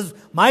this. This is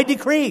my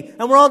decree,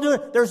 and we're all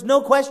doing it. There's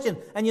no question.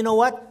 And you know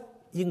what?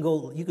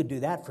 You could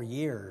do that for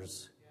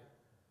years.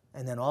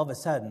 And then all of a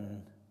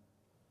sudden,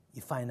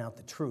 you find out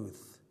the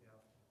truth.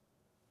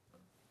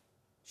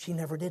 She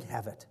never did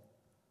have it.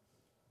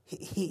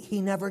 He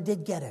never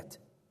did get it.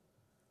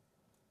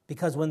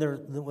 Because when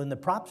the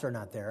props are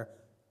not there,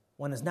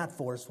 when it's not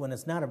forced, when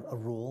it's not a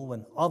rule,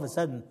 when all of a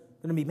sudden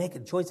they're going to be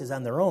making choices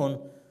on their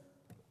own,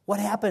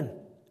 what happened?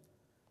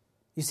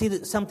 You see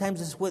that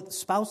sometimes it's with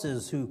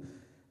spouses who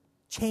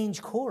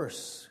change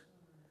course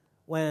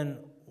when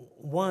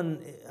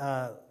one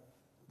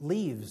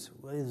leaves.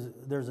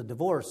 There's a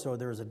divorce or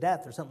there's a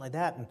death or something like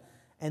that,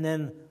 and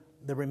then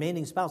the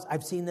remaining spouse.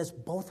 I've seen this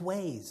both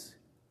ways,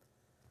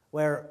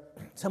 where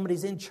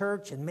somebody's in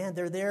church and man,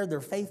 they're there,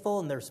 they're faithful,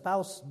 and their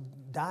spouse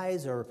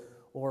dies or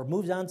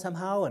moves on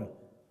somehow,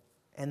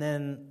 and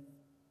then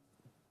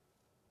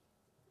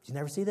you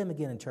never see them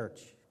again in church.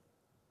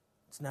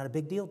 It's not a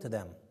big deal to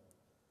them.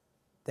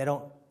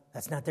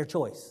 That's not their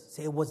choice.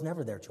 See, it was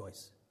never their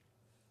choice.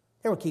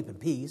 They were keeping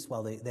peace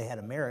while they had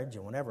a marriage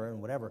and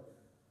whatever.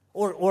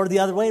 Or the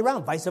other way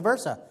around, vice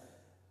versa.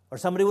 Or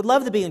somebody would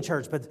love to be in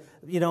church, but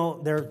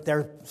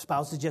their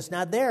spouse is just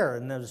not there,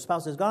 and their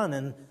spouse is gone,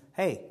 and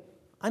hey,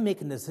 I'm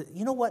making this.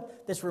 You know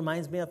what this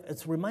reminds me of?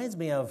 It reminds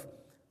me of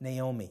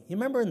Naomi. You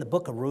remember in the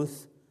book of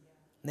Ruth?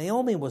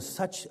 Naomi was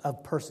such a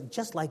person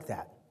just like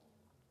that.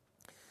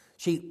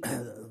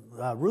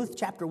 Ruth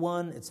chapter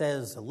 1, it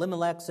says,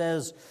 Elimelech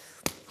says,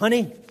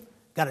 honey,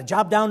 got a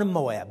job down in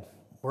Moab.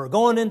 We're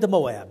going into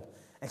Moab.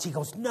 And she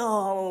goes,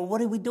 no,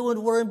 what are we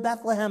doing? We're in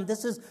Bethlehem.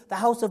 This is the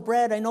house of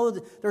bread. I know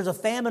that there's a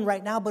famine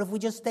right now, but if we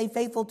just stay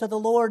faithful to the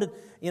Lord,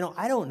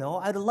 I don't know.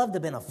 I'd have loved to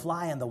have been a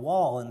fly on the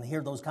wall and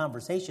hear those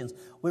conversations.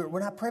 We're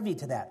not privy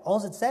to that.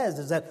 All it says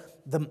is that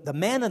the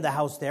man in the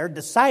house there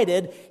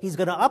decided he's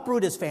going to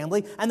uproot his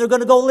family and they're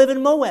going to go live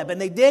in Moab.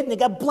 And they did, and they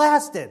got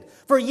blasted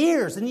for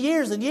years and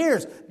years and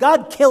years.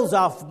 God kills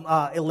off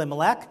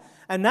Elimelech.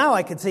 And now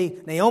I can see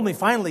Naomi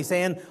finally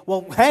saying,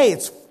 well, hey,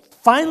 it's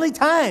finally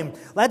time.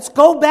 Let's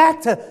go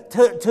back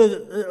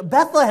to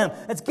Bethlehem.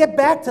 Let's get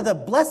back to the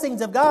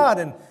blessings of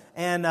God.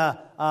 And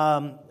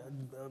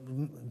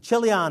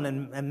Chilion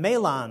and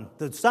Malon,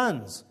 the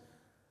sons.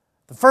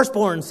 The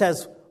firstborn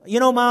says,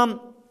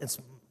 Mom, it's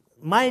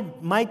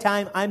my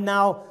time. I'm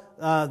now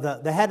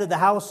the head of the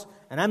house,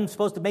 and I'm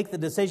supposed to make the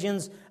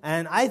decisions.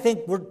 And I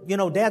think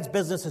Dad's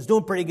business is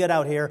doing pretty good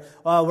out here.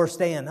 We're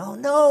staying. Oh,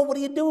 no, what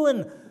are you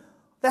doing?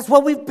 That's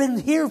what we've been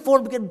here for.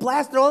 We've been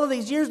blasted all of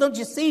these years. Don't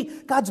you see?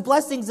 God's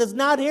blessings is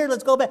not here.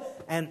 Let's go back.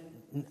 And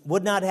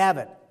would not have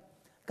it.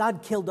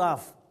 God killed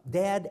off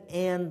Dad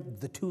and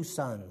the two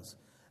sons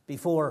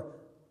before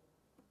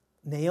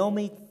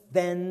Naomi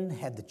then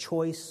had the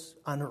choice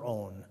on her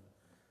own.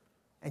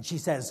 And she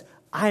says,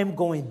 I'm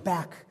going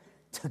back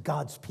to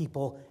God's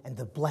people and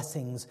the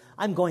blessings.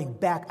 I'm going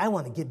back. I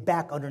want to get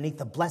back underneath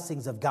the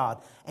blessings of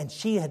God. And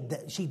she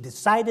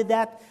decided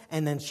that,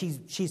 and then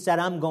she said,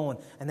 I'm going.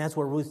 And that's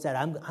where Ruth said,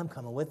 I'm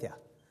coming with you.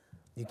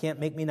 You can't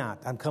make me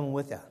not. I'm coming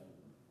with you.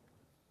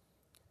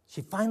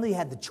 She finally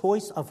had the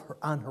choice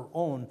on her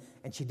own,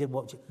 and she did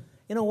what she...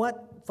 You know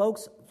what,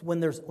 folks? When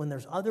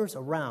there's others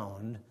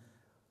around,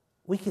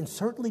 we can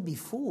certainly be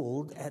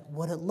fooled at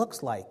what it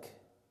looks like,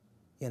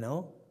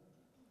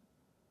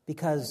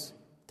 because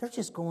they're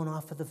just going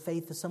off of the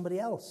faith of somebody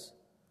else.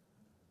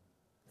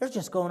 They're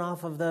just going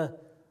off of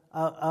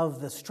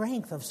the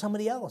strength of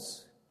somebody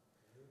else.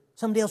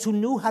 Somebody else who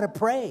knew how to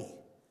pray.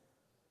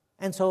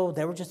 And so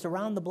they were just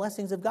around the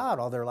blessings of God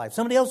all their life.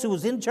 Somebody else who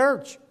was in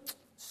church.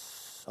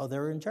 So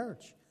they're in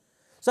church.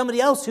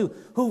 Somebody else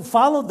who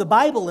followed the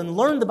Bible and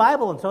learned the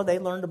Bible. And so they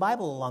learned the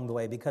Bible along the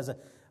way.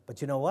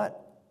 But you know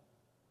what?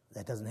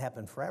 That doesn't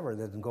happen forever.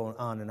 That doesn't go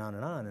on and on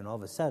and on. And all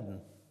of a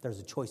sudden, there's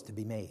a choice to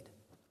be made.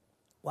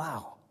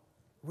 Wow.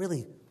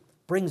 Really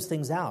brings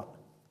things out.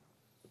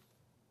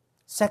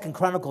 2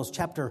 Chronicles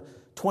chapter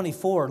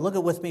 24. Look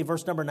at with me,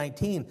 verse number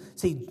 19.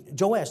 See,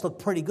 Joash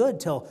looked pretty good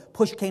till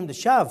push came to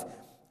shove,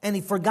 and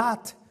he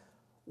forgot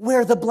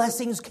where the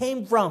blessings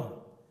came from.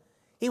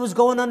 He was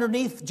going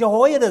underneath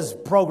Jehoiada's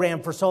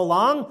program for so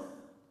long.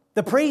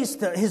 The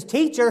priest, his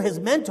teacher, his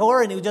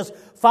mentor, and he was just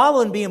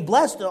following, being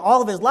blessed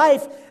all of his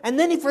life. And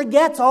then he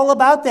forgets all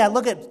about that.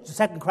 Look at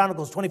 2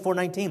 Chronicles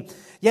 24:19.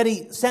 Yet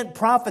he sent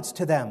prophets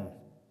to them,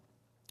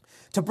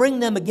 to bring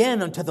them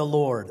again unto the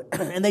Lord.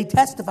 And they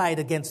testified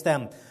against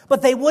them.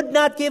 But they would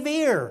not give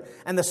ear.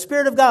 And the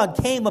Spirit of God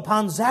came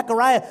upon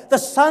Zechariah, the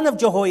son of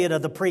Jehoiada,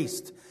 the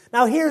priest.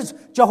 Now here's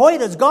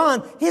Jehoiada's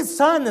gone. His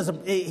son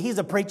he's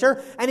a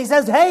preacher, and he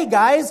says, "Hey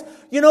guys,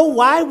 you know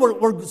why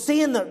we're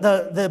seeing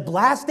the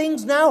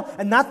blastings now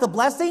and not the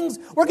blessings?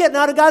 We're getting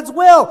out of God's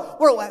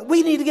will.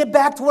 We need to get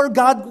back to where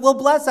God will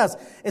bless us."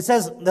 It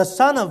says, "The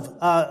son of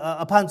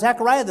upon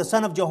Zechariah, the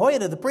son of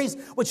Jehoiada, the priest,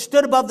 which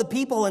stood above the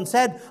people, and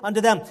said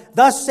unto them,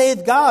 Thus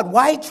saith God,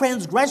 why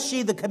transgress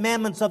ye the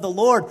commandments of the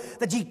Lord,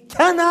 that ye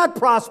cannot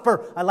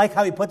prosper?" I like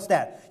how he puts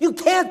that. You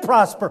can't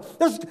prosper.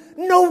 There's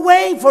no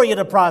way for you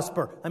to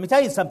prosper. Let me tell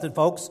you something,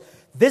 folks.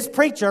 This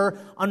preacher,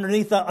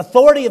 underneath the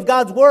authority of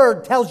God's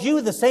Word, tells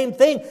you the same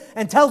thing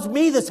and tells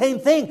me the same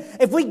thing.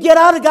 If we get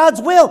out of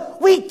God's will,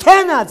 we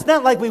cannot. It's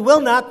not like we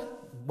will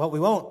not, but we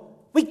won't.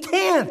 We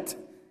can't.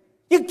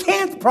 You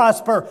can't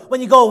prosper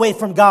when you go away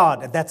from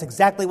God. And that's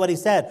exactly what he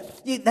said.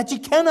 That you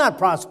cannot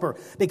prosper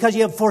because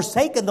you have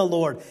forsaken the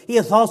Lord. He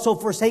has also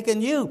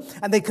forsaken you.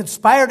 And they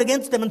conspired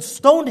against him and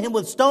stoned him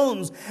with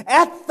stones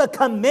at the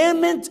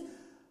commandment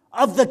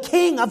of the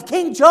king, of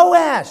King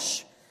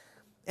Joash,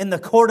 in the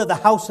court of the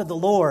house of the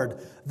Lord.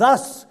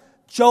 Thus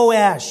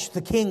Joash,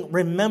 the king,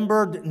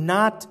 remembered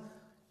not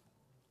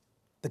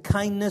the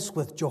kindness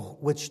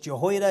which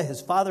Jehoiada,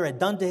 his father, had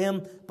done to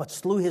him, but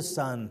slew his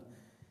son.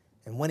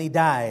 And when he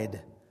died,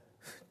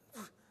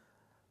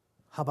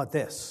 how about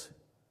this?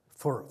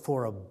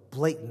 For a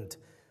blatant,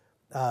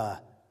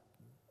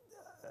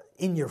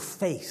 in your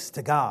face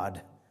to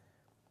God,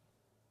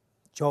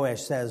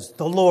 Joash says,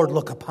 "The Lord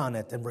look upon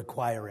it and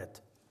require it."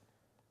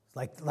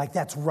 Like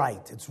that's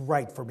right. It's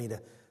right for me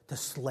to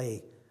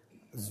slay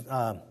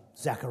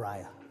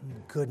Zechariah.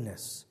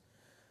 Goodness.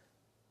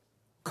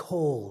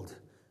 Cold,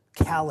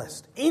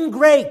 calloused,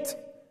 ingrate.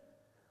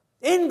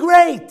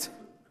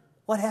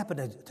 What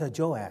happened to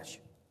Joash?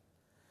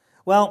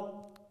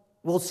 Well,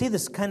 we'll see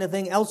this kind of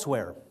thing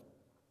elsewhere.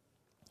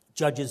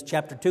 Judges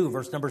chapter 2,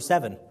 verse number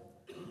 7.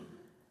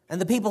 And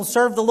the people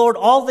served the Lord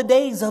all the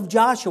days of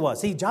Joshua.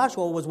 See,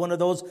 Joshua was one of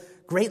those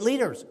great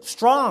leaders,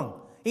 strong.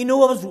 He knew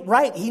what was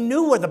right. He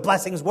knew where the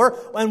blessings were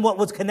and what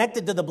was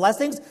connected to the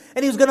blessings.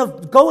 And he was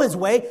going to go his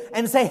way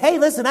and say, hey,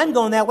 listen, I'm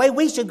going that way.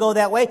 We should go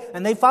that way.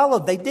 And they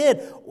followed. They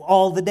did.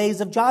 All the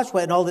days of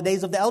Joshua and all the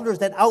days of the elders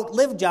that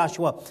outlived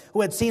Joshua, who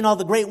had seen all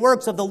the great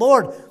works of the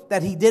Lord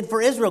that he did for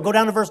Israel. Go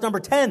down to verse number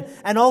 10.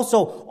 And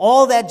also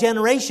all that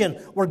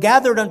generation were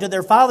gathered unto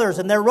their fathers.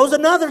 And there rose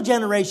another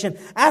generation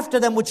after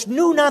them, which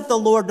knew not the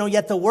Lord, nor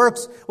yet the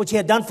works which he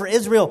had done for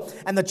Israel.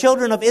 And the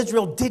children of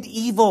Israel did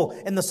evil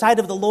in the sight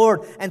of the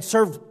Lord and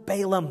served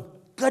Balaam.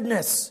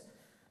 Goodness.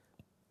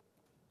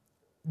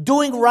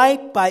 Doing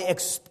right by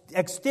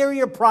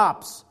exterior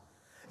props.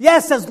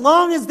 Yes, as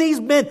long as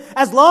these men,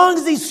 as long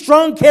as these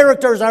strong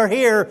characters are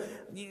here,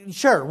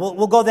 sure,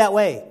 we'll go that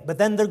way. But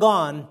then they're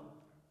gone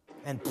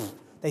and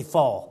they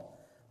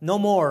fall. No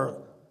more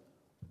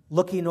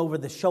looking over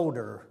the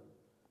shoulder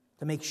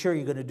to make sure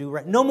you're going to do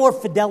right. No more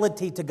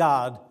fidelity to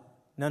God.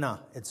 No,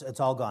 it's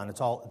all gone. It's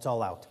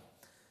all out.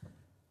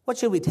 What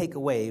should we take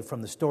away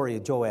from the story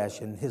of Joash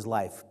and his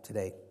life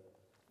today?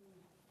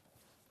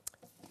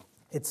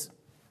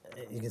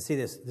 You can see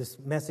this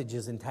message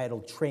is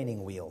entitled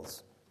Training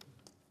Wheels.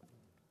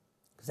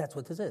 Because that's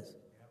what this is.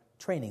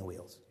 Training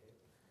wheels.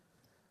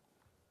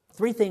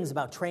 3 things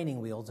about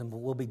training wheels and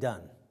we'll be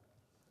done.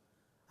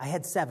 I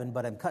had 7,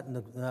 but I'm cutting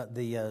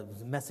the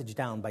message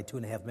down by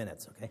 2.5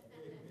 minutes, okay?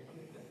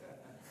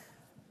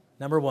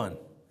 Number 1,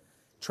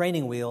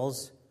 training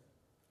wheels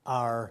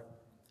are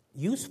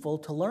useful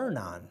to learn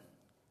on.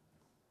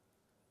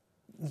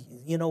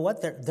 You know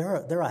what?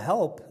 They're a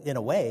help in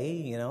a way,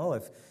 you know,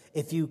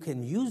 if you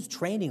can use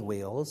training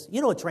wheels.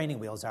 You know what training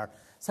wheels are.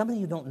 Some of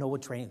you don't know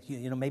what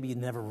maybe you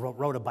never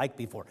rode a bike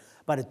before.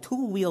 But a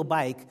 2-wheel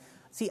bike,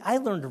 see, I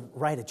learned to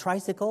ride a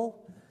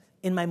tricycle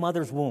in my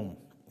mother's womb.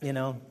 You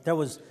know, there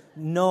was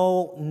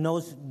no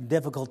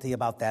difficulty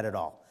about that at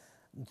all.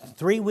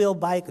 3-wheel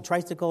bike, a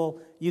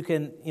tricycle, you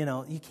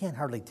can't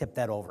hardly tip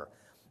that over.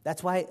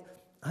 That's why,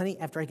 honey,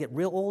 after I get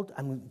real old,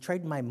 I'm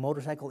trading my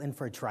motorcycle in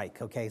for a trike,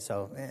 okay?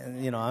 So,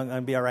 I'm going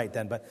to be all right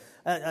then. But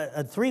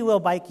a 3-wheel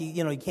bike,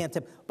 you can't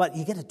tip. But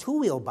you get a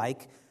 2-wheel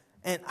bike,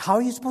 and how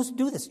are you supposed to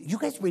do this? You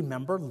guys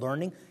remember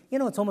learning?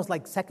 It's almost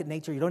like second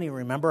nature. You don't even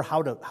remember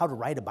how to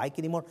ride a bike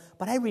anymore.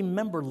 But I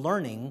remember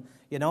learning,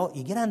 you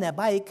get on that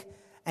bike,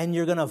 and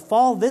you're going to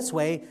fall this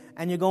way,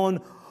 and you're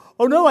going,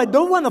 oh, no, I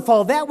don't want to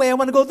fall that way. I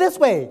want to go this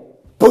way.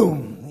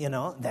 Boom.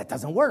 That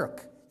doesn't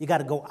work. You got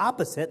to go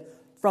opposite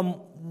from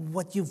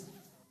what you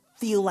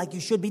feel like you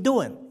should be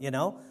doing,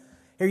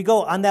 Here you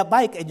go on that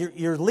bike, and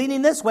you're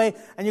leaning this way,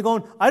 and you're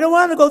going, I don't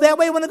want to go that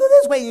way. I want to go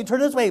this way. And you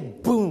turn this way.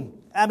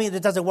 Boom.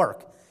 It doesn't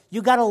work.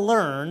 You got to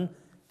learn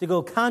to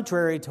go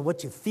contrary to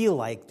what you feel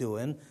like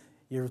doing.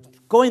 You're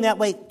going that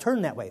way,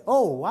 turn that way.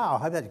 Oh, wow.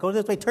 How about go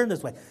this way, turn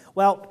this way?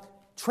 Well,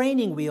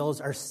 training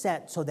wheels are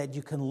set so that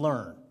you can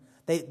learn.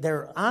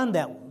 They're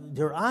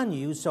on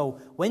you. So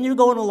when you're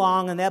going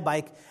along on that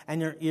bike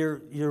and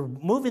you're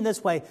moving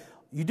this way,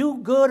 you do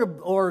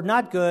good or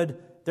not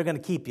good, they're going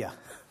to keep you.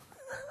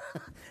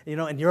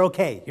 And you're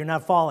okay. You're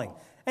not falling.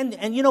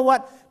 And you know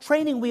what?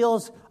 Training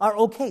wheels are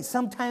okay.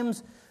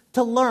 Sometimes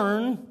to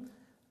learn,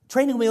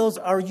 training wheels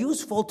are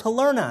useful to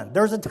learn on.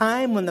 There's a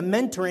time when the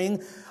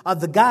mentoring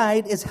of the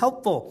guide is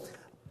helpful.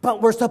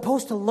 But we're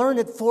supposed to learn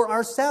it for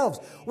ourselves.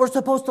 We're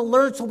supposed to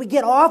learn so we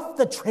get off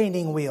the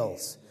training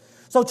wheels.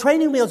 So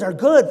training wheels are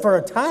good for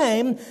a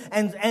time.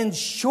 And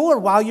sure,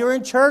 while you're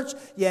in church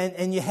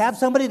and you have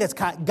somebody that's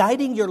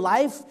guiding your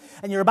life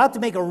and you're about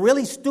to make a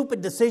really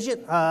stupid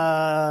decision,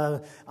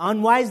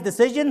 unwise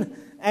decision,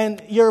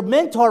 and your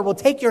mentor will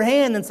take your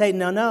hand and say,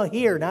 no,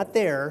 here, not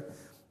there.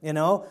 You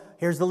know,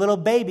 here's the little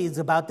baby. It's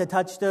about to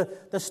touch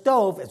the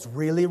stove. It's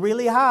really,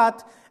 really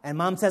hot. And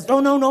mom says, oh,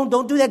 no,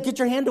 don't do that. Get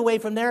your hand away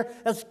from there.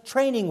 That's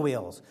training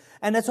wheels.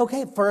 And that's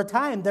okay. For a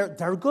time,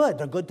 they're good.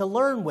 They're good to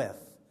learn with.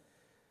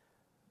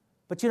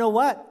 But you know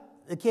what?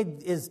 The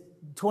kid is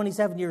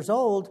 27 years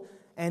old,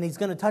 and he's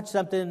going to touch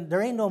something.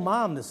 There ain't no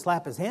mom to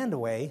slap his hand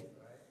away.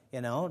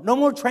 You know, no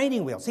more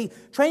training wheels. See,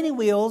 training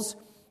wheels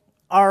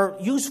are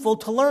useful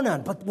to learn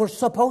on, but we're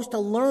supposed to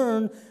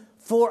learn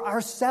for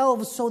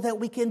ourselves so that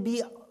we can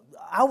be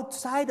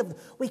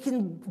we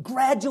can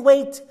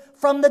graduate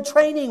from the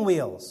training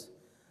wheels.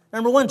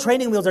 Number one,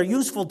 training wheels are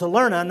useful to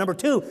learn on. Number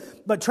two,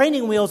 but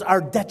training wheels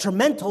are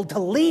detrimental to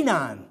lean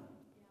on.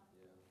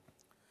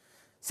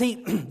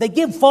 See, they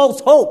give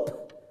false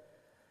hope.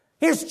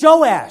 Here's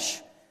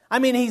Joash. I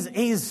mean,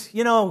 he's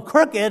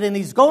crooked and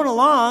he's going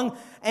along,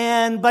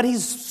 but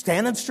he's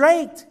standing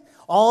straight.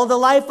 All the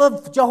life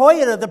of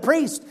Jehoiada, the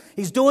priest,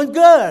 he's doing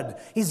good.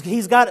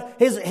 He's got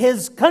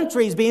his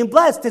country's being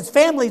blessed. His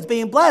family's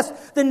being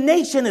blessed. The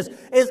nation is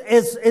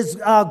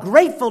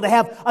grateful to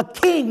have a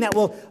king that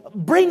will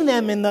bring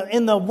them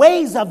in the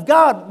ways of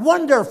God.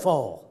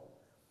 Wonderful.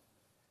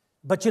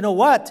 But you know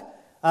what?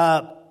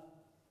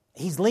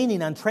 He's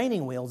leaning on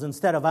training wheels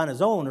instead of on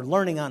his own or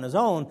learning on his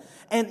own.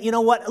 And you know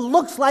what? It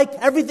looks like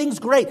everything's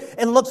great.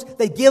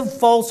 They give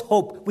false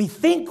hope. We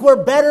think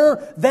we're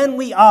better than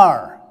we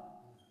are.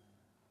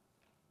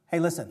 Hey,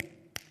 listen,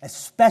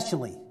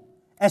 especially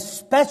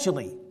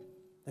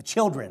the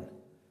children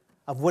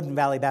of Woodland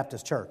Valley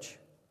Baptist Church.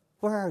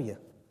 Where are you?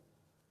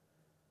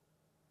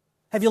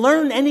 Have you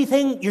learned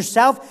anything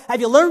yourself?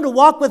 Have you learned to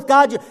walk with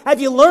God? Have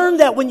you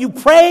learned that when you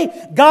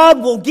pray,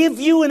 God will give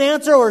you an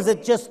answer, or is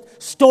it just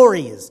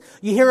stories?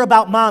 You hear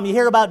about mom, you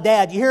hear about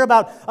dad, you hear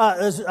about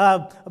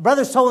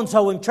brother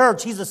so-and-so in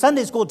church. He's a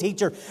Sunday school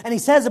teacher, and he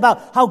says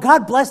about how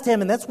God blessed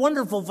him, and that's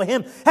wonderful for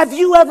him. Have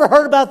you ever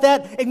heard about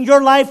that in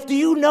your life? Do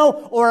you know,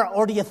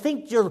 or do you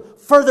think you're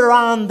further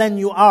on than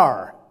you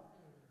are?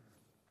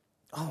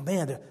 Oh,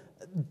 man,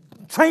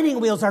 training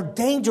wheels are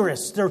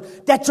dangerous. They're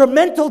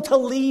detrimental to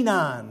lean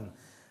on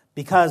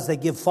because they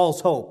give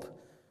false hope.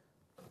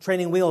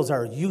 Training wheels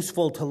are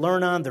useful to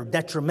learn on. They're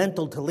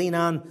detrimental to lean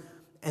on.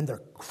 And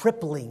they're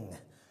crippling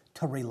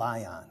to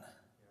rely on.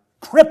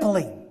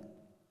 Crippling.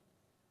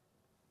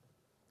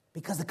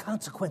 Because the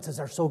consequences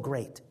are so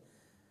great.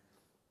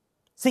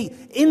 See,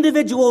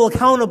 individual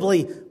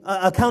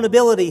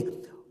accountability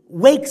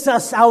wakes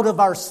us out of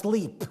our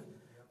sleep.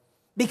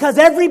 Because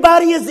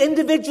everybody is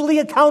individually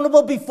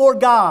accountable before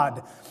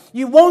God.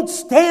 You won't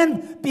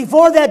stand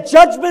before that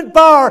judgment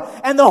bar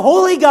and the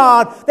holy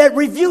God that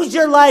reviews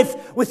your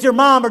life with your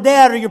mom or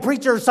dad or your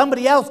preacher or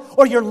somebody else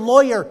or your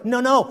lawyer.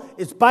 No,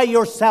 it's by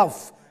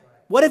yourself.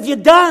 What have you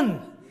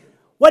done?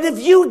 What have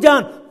you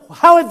done?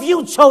 How have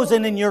you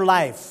chosen in your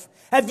life?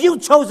 Have you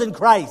chosen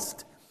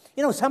Christ?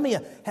 You know, some of you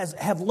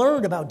have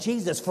learned about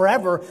Jesus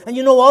forever, and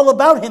you know all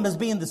about him as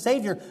being the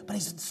Savior, but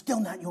he's still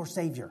not your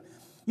Savior.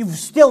 You've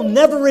still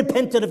never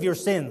repented of your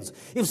sins.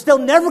 You've still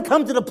never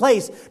come to the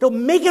place to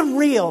make it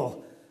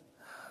real.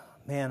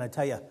 Man, I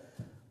tell you,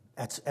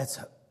 that's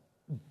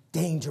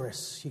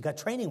dangerous. You got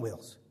training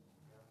wheels.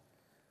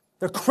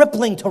 They're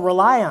crippling to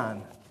rely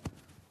on.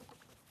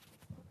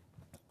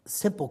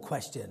 Simple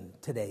question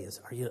today is: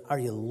 Are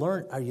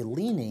you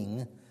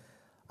leaning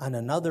on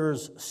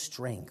another's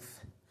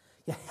strength?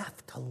 You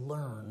have to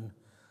learn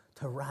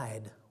to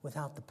ride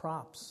without the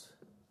props.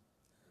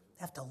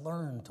 You have to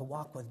learn to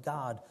walk with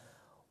God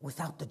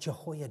without the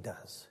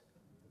Jehoiadas.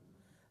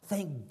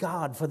 Thank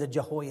God for the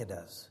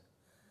Jehoiadas.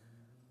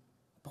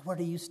 But where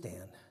do you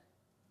stand?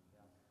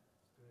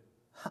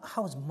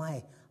 How is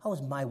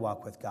my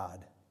walk with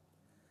God?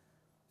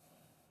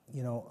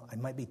 You know, I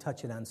might be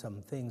touching on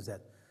some things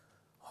that,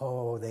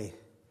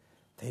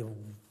 they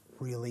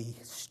really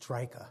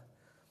strike a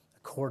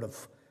chord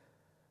of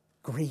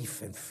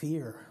grief and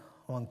fear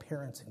among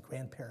parents and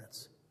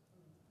grandparents.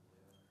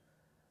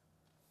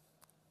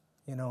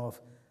 You know,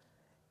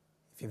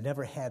 if you've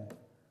never had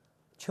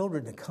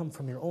children that come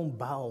from your own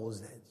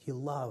bowels that you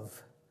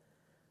love,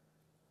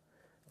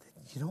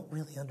 you don't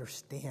really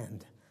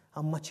understand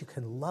how much you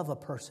can love a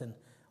person,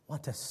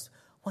 want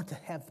to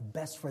have the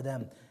best for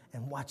them,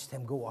 and watch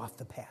them go off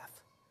the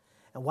path,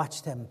 and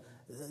watch them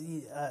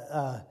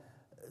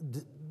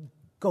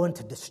go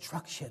into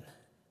destruction.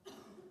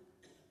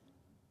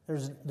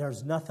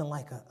 There's nothing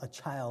like a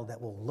child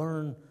that will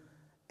learn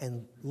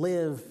and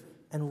live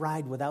and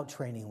ride without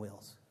training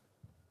wheels.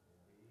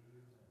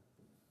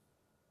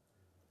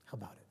 How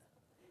about it?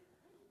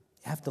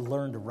 You have to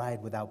learn to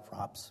ride without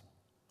props.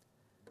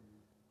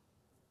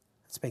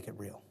 Let's make it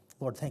real.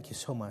 Lord, thank you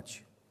so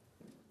much.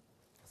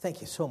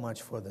 Thank you so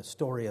much for the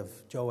story of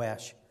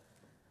Joash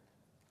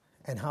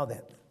and how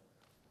that,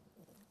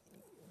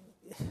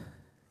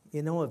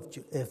 you know,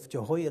 if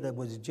Jehoiada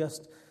was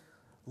just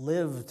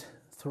lived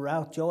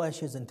throughout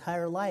Joash's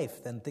entire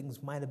life, then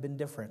things might have been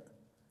different.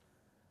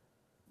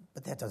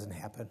 But that doesn't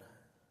happen.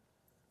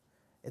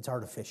 It's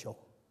artificial.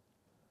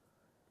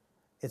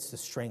 It's the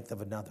strength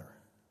of another.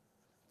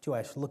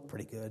 Joash looked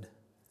pretty good,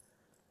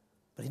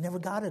 but he never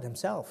got it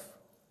himself.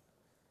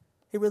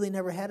 He really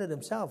never had it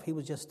himself. He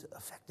was just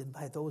affected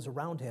by those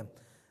around him.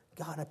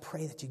 God, I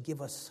pray that you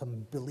give us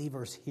some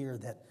believers here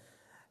that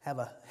have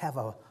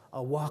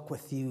a walk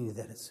with you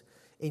that is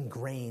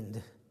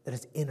ingrained, that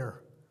is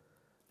inner,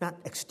 not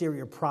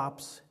exterior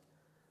props,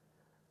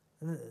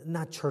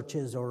 not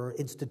churches or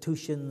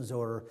institutions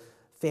or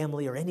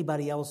family or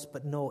anybody else,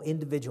 but no,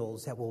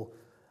 individuals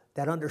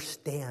that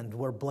understand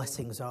where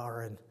blessings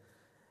are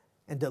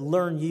and to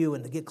learn you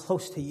and to get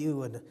close to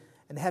you and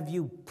have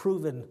you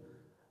proven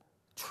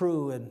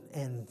true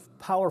and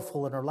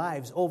powerful in our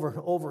lives over and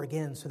over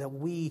again so that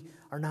we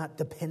are not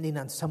depending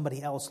on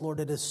somebody else. Lord,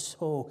 it is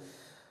so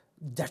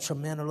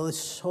detrimental. It is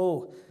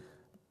so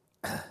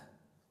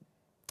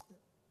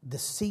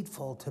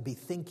deceitful to be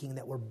thinking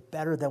that we're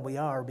better than we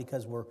are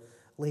because we're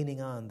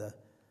leaning on the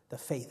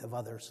faith of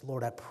others.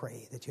 Lord, I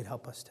pray that you'd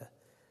help us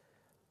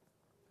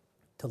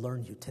to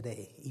learn you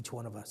today, each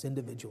one of us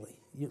individually.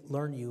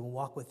 Learn you and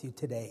walk with you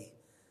today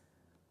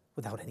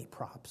without any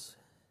props.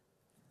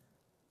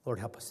 Lord,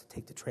 help us to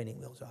take the training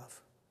wheels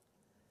off.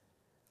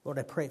 Lord,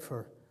 I pray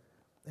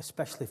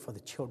especially for the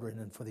children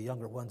and for the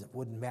younger ones of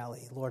Woodin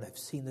Valley. Lord, I've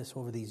seen this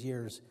over these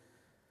years,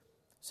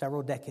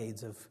 several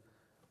decades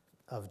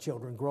of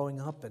children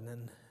growing up,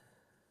 and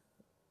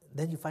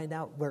then you find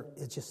out where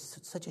it's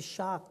just such a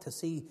shock to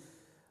see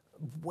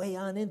way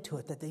on into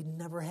it that they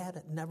never had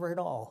it, never at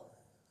all.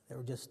 They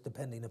were just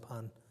depending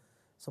upon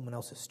someone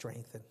else's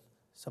strength and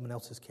someone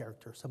else's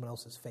character, someone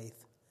else's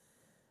faith.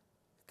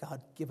 God,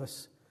 give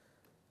us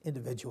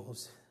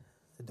individuals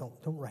that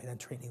don't ride on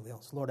training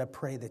wheels. Lord, I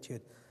pray that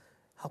you'd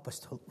help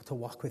us to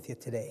walk with you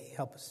today.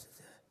 Help us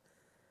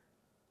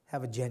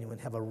have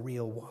a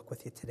real walk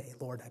with you today.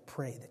 Lord, I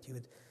pray that you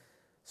would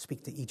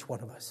speak to each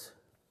one of us.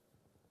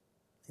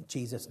 In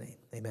Jesus' name,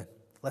 amen.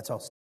 Let's all stand.